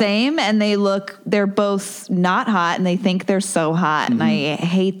the same, and they're both not hot, and they think they're so hot, and I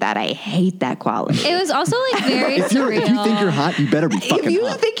hate that. I hate that quality. It was also like very surreal. If you think you're hot, you better be fucking hot. If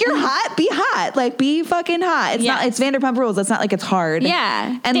you think you're hot, be hot. Like, be fucking hot. It's Vanderpump Rules. It's not like it's hard.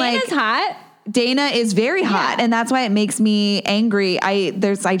 Yeah. And Dana's hot. Dana is very hot, and that's why it makes me angry. I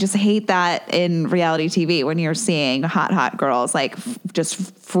just hate that in reality TV when you're seeing hot girls like just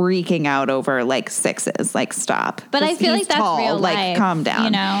freaking out over like sixes. Like, stop. But I feel like that's real life. Like, calm down. You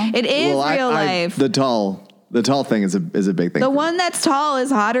know, it is real life. The tall thing is a big thing. The one that's tall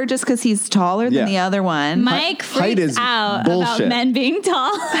is hotter just because he's taller than the other one. Mike freaks out about men being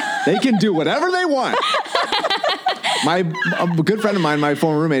tall. They can do whatever they want. A good friend of mine, my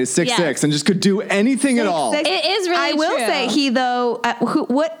former roommate, is 6'6", and just could do anything at all. It is really I will say he though.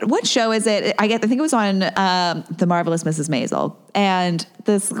 What show is it? I think it was on The Marvelous Mrs. Maisel, and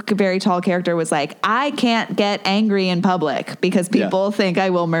this very tall character was like, I can't get angry in public because people think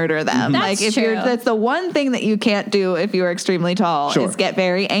I will murder them. That's true. That's the one thing that you can't do if you are extremely tall is get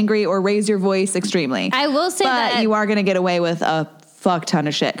very angry or raise your voice extremely. I will say that you are going to get away with a fuck ton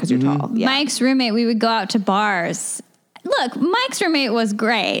of shit because you're tall. Yeah. Mike's roommate, we would go out to bars. Look, Mike's roommate was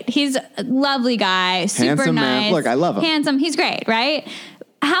great. He's a lovely guy, super Handsome nice. man. Look, I love him. Handsome, he's great, right?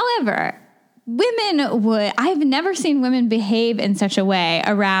 However, I've never seen women behave in such a way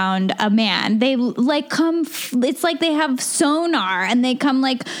around a man. They like it's like they have sonar and they come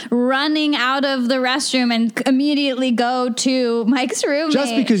like running out of the restroom and immediately go to Mike's roommate.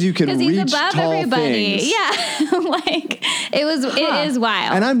 Just because you can reach he's above tall everybody. things. Yeah. Like it is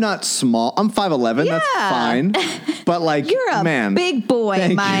wild. And I'm not small. I'm 5'11". Yeah. That's fine. But like, You're a man, big boy,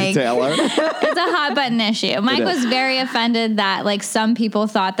 thank Mike. you, Taylor. It's a hot button issue. Mike was very offended that like some people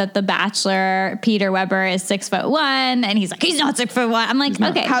thought that The Bachelor, Peter Weber, is 6'1", and he's like, he's not 6'1". I'm like,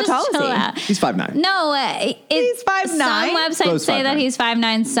 okay, How just tall is chill he? out. He's 5'9". No, He's 5'9". Some websites Goes say that 5'9". he's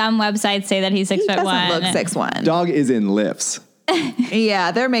 5'9". Some websites say that he's 6'1". He doesn't look 6'1". Dog is in lifts.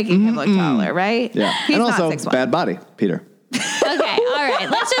 Yeah, they're making him look taller, right? Yeah. He's and not also 6'1". bad body, Peter. Okay, all right.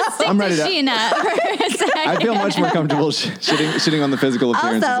 Let's just stick I'm to ready to- Sheena for a second. I feel much more comfortable shitting on the physical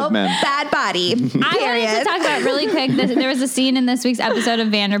appearances Also, of men. bad body. I wanted to talk about really quick. There was a scene in this week's episode of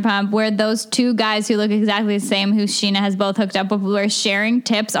Vanderpump where those two guys who look exactly the same, who Sheena has both hooked up with, were sharing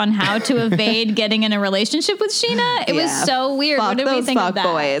tips on how to evade getting in a relationship with Sheena. It was so weird. Fuck What did we those think fuck of that?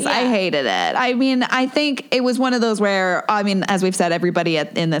 boys. Yeah. I hated it. I mean, I think it was one of those where, I mean, as we've said, everybody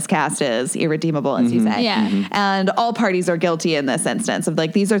in this cast is irredeemable, as you say. Yeah. And all parties are guilty in this instance of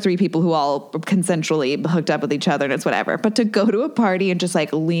like, these are three people who all consensually hooked up with each other and it's whatever. But to go to a party and just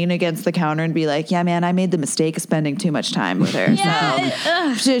like lean against the counter and be like, yeah, man, I made the mistake of spending too much time with her.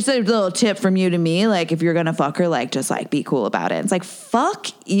 Yeah, So just a little tip from you to me. Like, if you're going to fuck her, like, just like be cool about it. It's like, fuck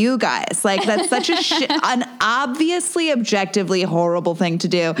you guys. Like, that's such an obviously objectively horrible thing to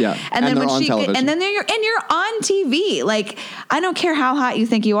do. Yeah. And then they're when on she, television. and then you're on TV. Like, I don't care how hot you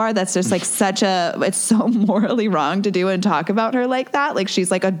think you are. That's just like it's so morally wrong to do and talk about her like that. Like,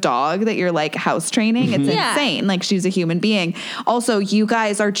 she's like a dog that you're like house training. It's Yeah. insane. Like, she's a human being. Also, you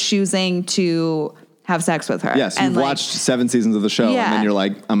guys are choosing to have sex with her. Yes, you've like, watched 7 seasons of the show, Yeah. and then you're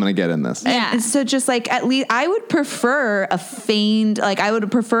like, I'm going to get in this. Yeah. and so just like, at least I would prefer I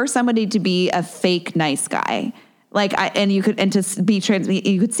would prefer somebody to be a fake nice guy. Like, you could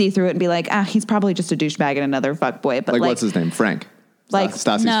see through it and be like, he's probably just a douchebag and another fuckboy. But Like, what's his name? Frank. Like,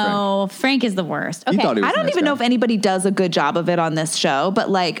 Stassi's Frank. No, Frank is the worst. Okay. He thought he was I don't a nice even guy. know if anybody does a good job of it on this show, but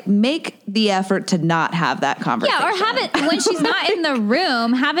like, make the effort to not have that conversation. Yeah, or have it when she's not in the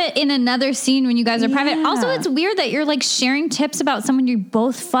room, have it in another scene when you guys are private. Yeah. Also, it's weird that you're like sharing tips about someone you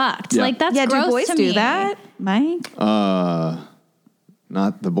both fucked. Yeah. Like, that's Yeah, gross do boys to do me. that, Mike?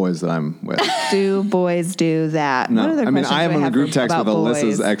 Not the boys that I'm with. Do boys do that? No, What other I mean, questions I am do on the have group text with about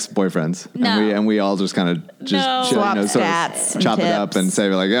Alyssa's boys? ex-boyfriends, No. and we all just kind of No. Swap sort of stats and chop it up tips. and say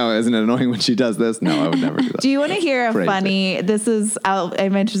like, oh, isn't it annoying when she does this? No, I would never do that. Do you want to hear a Crazy. funny?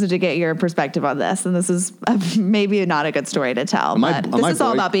 I'm interested to get your perspective on this, and this is maybe not a good story to tell, but this is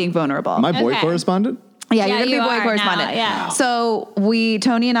all about being vulnerable. Am I boy Okay. correspondent? Yeah, Yeah, you're gonna you be boy are correspondent. now, yeah. So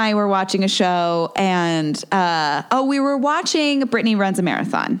Tony and I were watching a show, and we were watching Brittany Runs a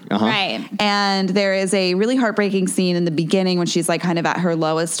Marathon. Uh-huh. Right. And there is a really heartbreaking scene in the beginning when she's like kind of at her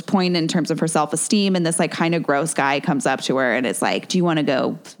lowest point in terms of her self-esteem. And this like kind of gross guy comes up to her and is like, do you want to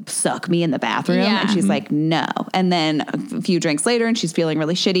go suck me in the bathroom? Yeah. And she's like, no. And then a few drinks later and she's feeling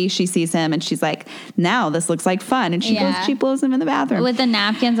really shitty. She sees him and she's like, now this looks like fun. And she blows him in the bathroom. With the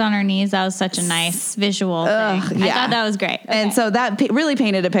napkins on her knees, that was such a nice visual thing. I yeah. thought that was great. And Okay. so that really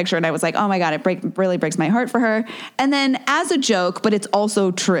painted a picture. And I was like, oh my God, it really breaks my heart for her. And then as a joke, but it's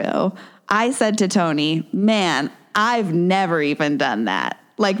also true, I said to Tony, man, I've never even done that.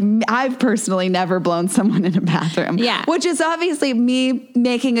 Like, I've personally never blown someone in a bathroom. Yeah. Which is obviously me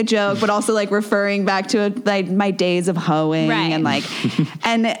making a joke, but also like referring back to like my days of hoeing. Right. And like,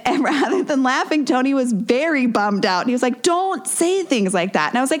 and rather than laughing, Tony was very bummed out. And he was like, don't say things like that.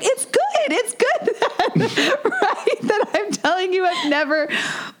 And I was like, it's good. It's good that, right? That I'm telling you I've never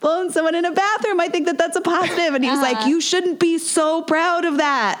blown someone in a bathroom. I think that's a positive. And he was like, you shouldn't be so proud of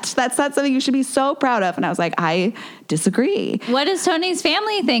that. That's not something you should be so proud of. And I was like, I disagree. What does Tony's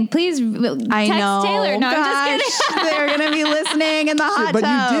family think? Please text I know. Taylor. No, I'm just kidding. They're going to be listening in the hot but you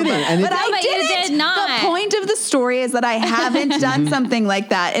tub. didn't, and but it- I No, but you didn't. did not. The point of the story is that I haven't done something like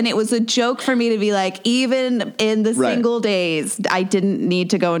that. And it was a joke for me to be like, even in the Right. single days, I didn't need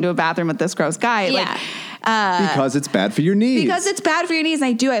to go into a bathroom with this gross guy. Yeah. Because it's bad for your knees. Because it's bad for your knees.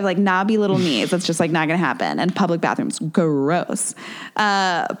 And I have like knobby little knees. That's just like not going to happen. And public bathrooms, gross.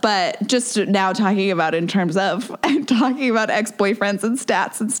 But just now talking about in terms of talking about ex-boyfriends and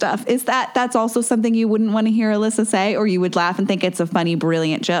stats and stuff, that's also something you wouldn't want to hear Alyssa say, or you would laugh and think it's a funny,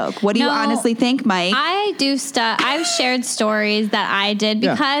 brilliant joke? What do you honestly think, Mike? I do stuff. I've shared stories that I did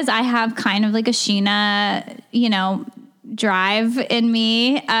because I have kind of like a Sheena, drive in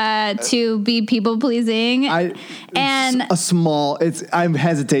me to be people pleasing. I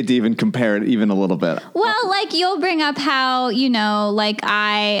hesitate to even compare it even a little bit. Well, like you'll bring up how, like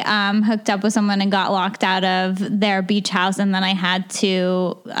I hooked up with someone and got locked out of their beach house, and then I had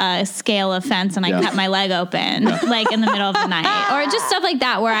to scale a fence and I cut my leg open like in the middle of the night, or just stuff like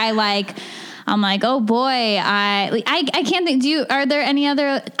that where I'm like, oh boy, I can't think. Are there any other?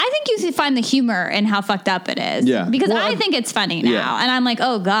 I think you should find the humor in how fucked up it is. Yeah. Because I think it's funny now, and I'm like,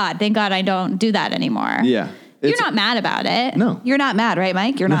 oh God, thank God I don't do that anymore. Yeah. You're not mad about it. No. You're not mad, right,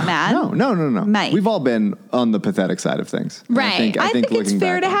 Mike? You're not mad? No. Mike. We've all been on the pathetic side of things. Right. I think it's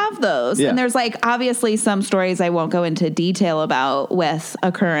fair to have those. Yeah. And there's like obviously some stories I won't go into detail about with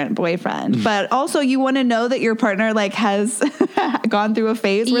a current boyfriend. But also you want to know that your partner like has gone through a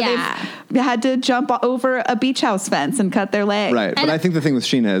phase where they've had to jump over a beach house fence and cut their leg. Right. But I think the thing with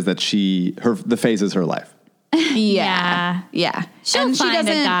Sheena is that the phase is her life. Yeah. She'll she find a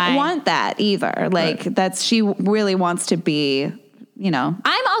doesn't guy. want that either. Like she really wants to be,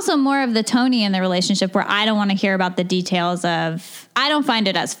 I'm also more of the Tony in the relationship where I don't want to hear about the details of, I don't find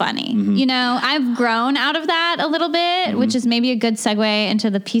it as funny. Mm-hmm. I've grown out of that a little bit, which is maybe a good segue into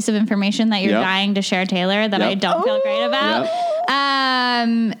the piece of information that you're dying to share, Taylor, that I don't feel great about.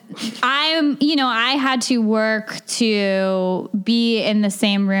 I had to work to be in the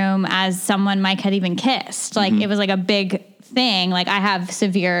same room as someone Mike had even kissed. Like it was like a big thing. Like I have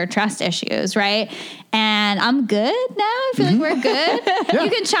severe trust issues, right? And I'm good now. I feel like we're good. You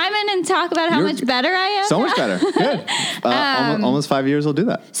can chime in and talk about how much better I am. So much better. Good. Almost 5 years will do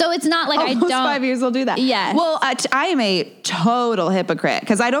that. So it's not like almost 5 years will do that. Yes. Well, I am a total hypocrite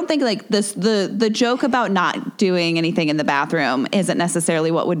because I don't think like this, the joke about not doing anything in the bathroom isn't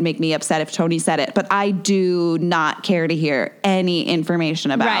necessarily what would make me upset if Tony said it, but I do not care to hear any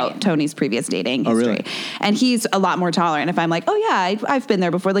information about Tony's previous dating history. Really? And he's a lot more tolerant. If I'm like, oh yeah, I've been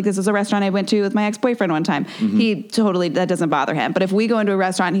there before. Like this is a restaurant I went to with my ex-boyfriend one time. He totally, that doesn't bother him. But if we go into a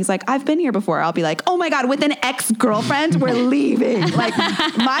restaurant and he's like, I've been here before, I'll be like, oh my God, with an ex-girlfriend, we're leaving. Like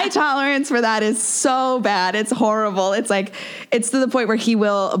my tolerance for that is so bad. It's horrible. It's like, it's to the point where he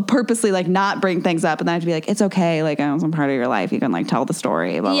will purposely like not bring things up. And then I have to be like, it's okay. Like I was a part of your life. You can like tell the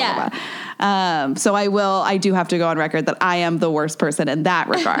story. Blah, blah, blah. So I do have to go on record that I am the worst person in that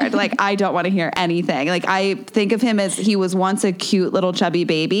regard. Like I don't want to hear anything. Like I think of him as he was once a cute little chubby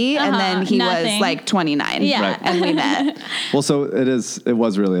baby and then he was like 29. Yeah. Right. And we met. Well, so it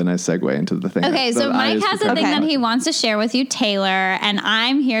was really a nice segue into the thing. Okay, so Mike has a thing that he wants to share with you, Taylor, and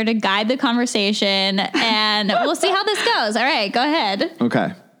I'm here to guide the conversation, and we'll see how this goes. All right, go ahead.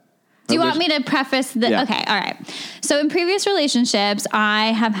 Okay. Do you want me to preface the? Yeah. Okay, all right. So in previous relationships,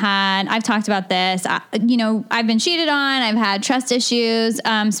 I've talked about this. I've been cheated on. I've had trust issues,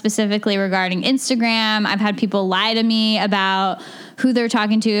 specifically regarding Instagram. I've had people lie to me about who they're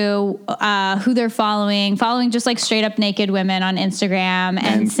talking to, who they're following just like straight up naked women on Instagram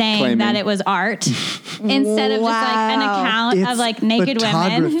and saying claiming that it was art instead of just like an account of like naked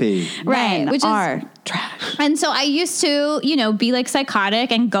women. Right. Which is trash. And so I used to, be like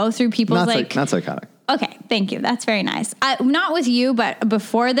psychotic and go through people's not psychotic. Okay, thank you. That's very nice. Not with you, but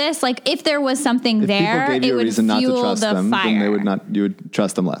before this, like if there was something there, people gave you it a would reason not to fuel trust the them, fire. then you would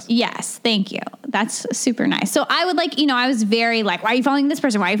trust them less. Yes, thank you. That's super nice. So I would I was very like, why are you following this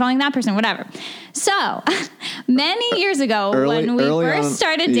person? Why are you following that person? Whatever. So many years ago when we first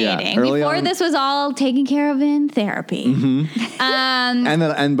started dating, before this was all taken care of in therapy. Mm-hmm.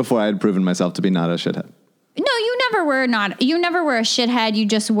 And before I had proven myself to be not a shithead. No, you never were a shithead. You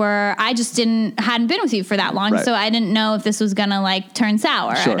just were, I just hadn't been with you for that long. Right. So I didn't know if this was going to like turn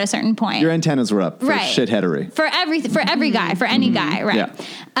sour at a certain point. Your antennas were up for shitheadery. For every guy, for any guy. Right.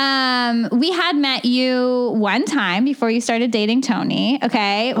 Yeah. We had met you one time before you started dating Tony.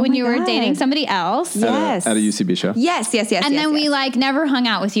 Okay. When you were dating somebody else. Yes. At a UCB show. Yes. And then we like never hung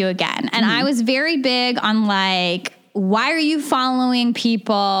out with you again. And I was very big on like, why are you following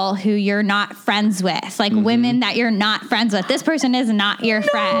people who you're not friends with? Like women that you're not friends with. This person is not your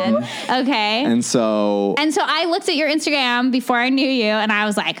friend. Okay. And so I looked at your Instagram before I knew you and I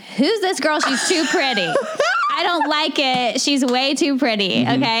was like, who's this girl? She's too pretty. I don't like it. She's way too pretty.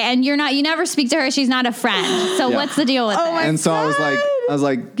 Okay. And you never speak to her. She's not a friend. So what's the deal with this? And so I was like, I was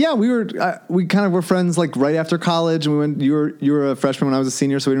like, yeah, we kind of were friends like right after college, and you were a freshman when I was a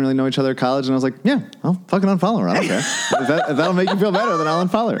senior, so we didn't really know each other at college. And I was like, yeah, I'll fucking unfollow her. I don't care. If that'll make you feel better, then I'll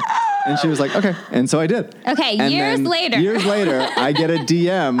unfollow her. And she was like, okay. And so I did. Okay, and years later, I get a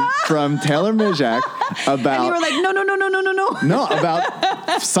DM from Taylor Mijak about... And you were like, no. No,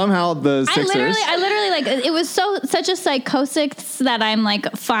 about somehow the Sixers. I literally like, it was such a psychosis that I'm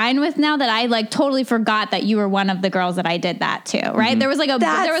like fine with now that I like totally forgot that you were one of the girls that I did that to, right? There was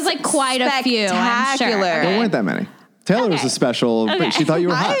like quite a few, I'm sure. There weren't that many. Taylor was a special, but she thought you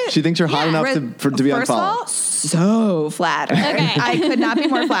were hot. She thinks you're hot enough to be First unfollowed. Of all, so flattered. Okay. I could not be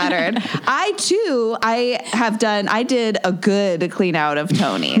more flattered. I did a good clean out of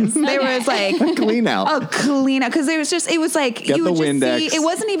Tony's. There was like a clean out. Because it was like, Get you would the just Windex. see, it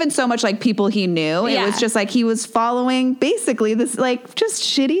wasn't even so much like people he knew. Yeah. It was just like he was following basically this like just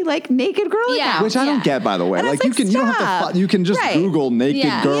shitty like naked girl account. Which I don't get, by the way. And I was Like like, you don't have stop. to, you can just Right. Google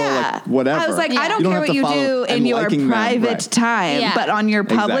naked girl, like whatever. I was like, I don't You care have what to you follow do in and your liking them. private Right. time, Yeah. but on your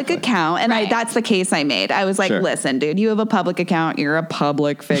public Exactly. account. And Right. that's the case I made. I was like, Sure. listen, dude, you have a public account. You're a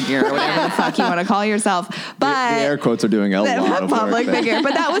public figure, or whatever the fuck you want to call yourself. But The air quotes are doing a lot of public work. figure.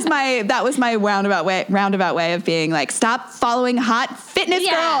 But that was my roundabout way of being like, stop following hot fitness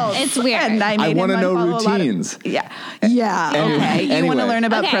girls. It's weird. And I made wanna him know unfollow a lot of- routines. Yeah. Anyway, Okay. You want anyway. to learn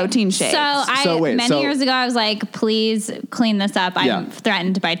about Okay, protein shakes. So wait, many years ago, I was like, please clean this up. I'm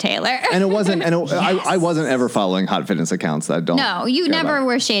threatened by Taylor. And I wasn't ever following hot fitness accounts that I don't. No, you care never about.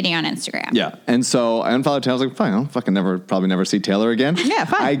 were shady on Instagram. Yeah. And so I unfollowed Taylor. I was like, fine, I'll fucking probably never see Taylor again. Yeah,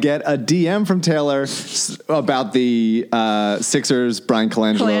 fine. I get a DM from Taylor about the Sixers, Brian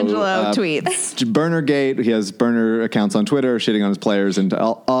Colangelo tweets. Burnergate. He has burner accounts on Twitter, shitting on his players and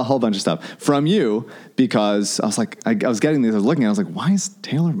a whole bunch of stuff from you, because I was like, I was getting these, I was looking, I was like, why is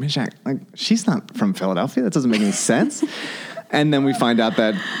Taylor Mijak, like, she's not from Philadelphia. That doesn't make any sense. And then we find out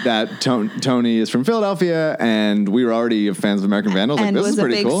that Tony is from Philadelphia, and we were already fans of American Vandal. And Like, this was is a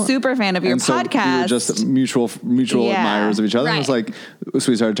pretty big cool. super fan of your and podcast. So we were just mutual Yeah. admirers of each other. Right. And it was like,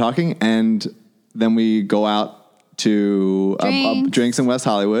 so we started talking, and then we go out to drinks in West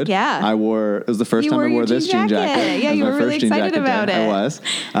Hollywood. Yeah. It was the first You time wore I wore your this jean jean jacket. jacket. Yeah, It was you my were really first jean excited jacket about day. it. I was.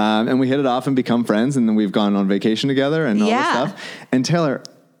 And we hit it off and become friends, and then we've gone on vacation together and all this Yeah. stuff. And Taylor,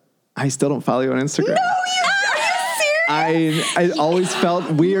 I still don't follow you on Instagram. Are you serious? I always felt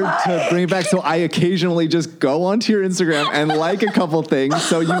weird to bring it back, so I occasionally just go onto your Instagram and like a couple things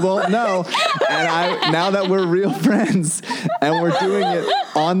so you won't know. And now that we're real friends and we're doing it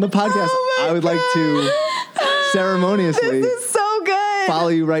on the podcast, I would like to ceremoniously This is so good. follow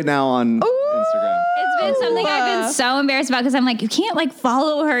you right now on Instagram. It's been something I've been so embarrassed about because I'm like, you can't like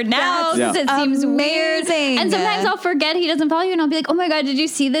follow her now That's because it seems weird. amazing. And sometimes I'll forget he doesn't follow you, and I'll be like, oh my God, did you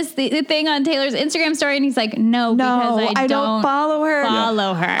see this thing on Taylor's Instagram story? And he's like, no, because I don't follow her.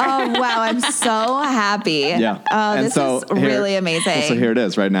 follow her. Oh wow, I'm so happy. Yeah. Oh, And this so is really amazing. So here it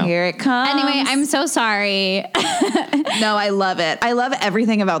is right now. Here it comes. Anyway, I'm so sorry. No, I love it. I love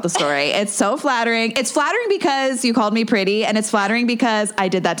everything about the story. It's so flattering. It's flattering because you called me pretty, and it's flattering because I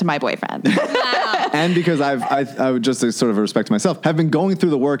did that to my boyfriend. Wow. And because I would just, as sort of a respect to myself, have been going through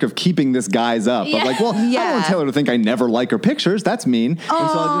the work of keeping this guy's up. Yeah. Of like, well, I don't want Taylor to think I never like her pictures. That's mean. And so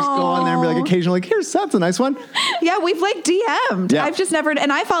I'll just go on there and be like, occasionally, like, that's a nice one. Yeah, we've like DM'd. Yeah. I've just never,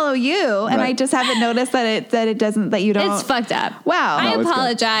 and I follow you, and Right. I just haven't noticed that it doesn't, that you don't. It's fucked up. Wow. I No, it's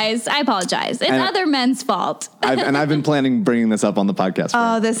good. apologize. It's And- other men's fault. I've been planning bringing this up on the podcast.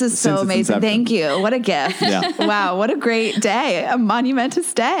 Oh, this is so since its amazing. inception. Thank you. What a gift. Yeah. Wow, what a great day. A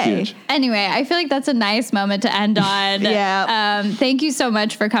monumentous day. Huge. Anyway, I feel like that's a nice moment to end on. Yeah. Thank you so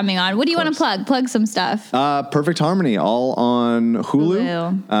much for coming on. What do you want to plug? Plug some stuff. Perfect Harmony, all on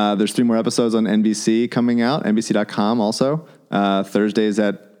Hulu. There's 3 more episodes on NBC coming out, NBC.com also. Thursdays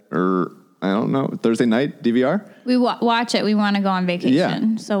Thursday night, DVR. We watch it. We want to go on vacation.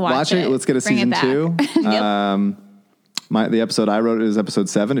 Yeah. So watch it. Let's get a Bring season it 2. Yep. The episode I wrote is episode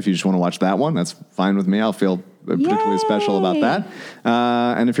 7. If you just want to watch that one, that's fine with me. I'll feel particularly special about that.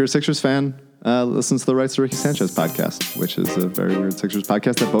 And if you're a Sixers fan, listen to the Rights to Ricky Sanchez podcast, which is a very weird Sixers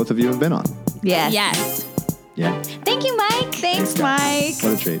podcast that both of you have been on. Yes. Yes. Yeah. Thank you, Mike. Thanks, Mike.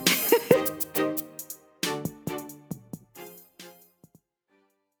 What a treat.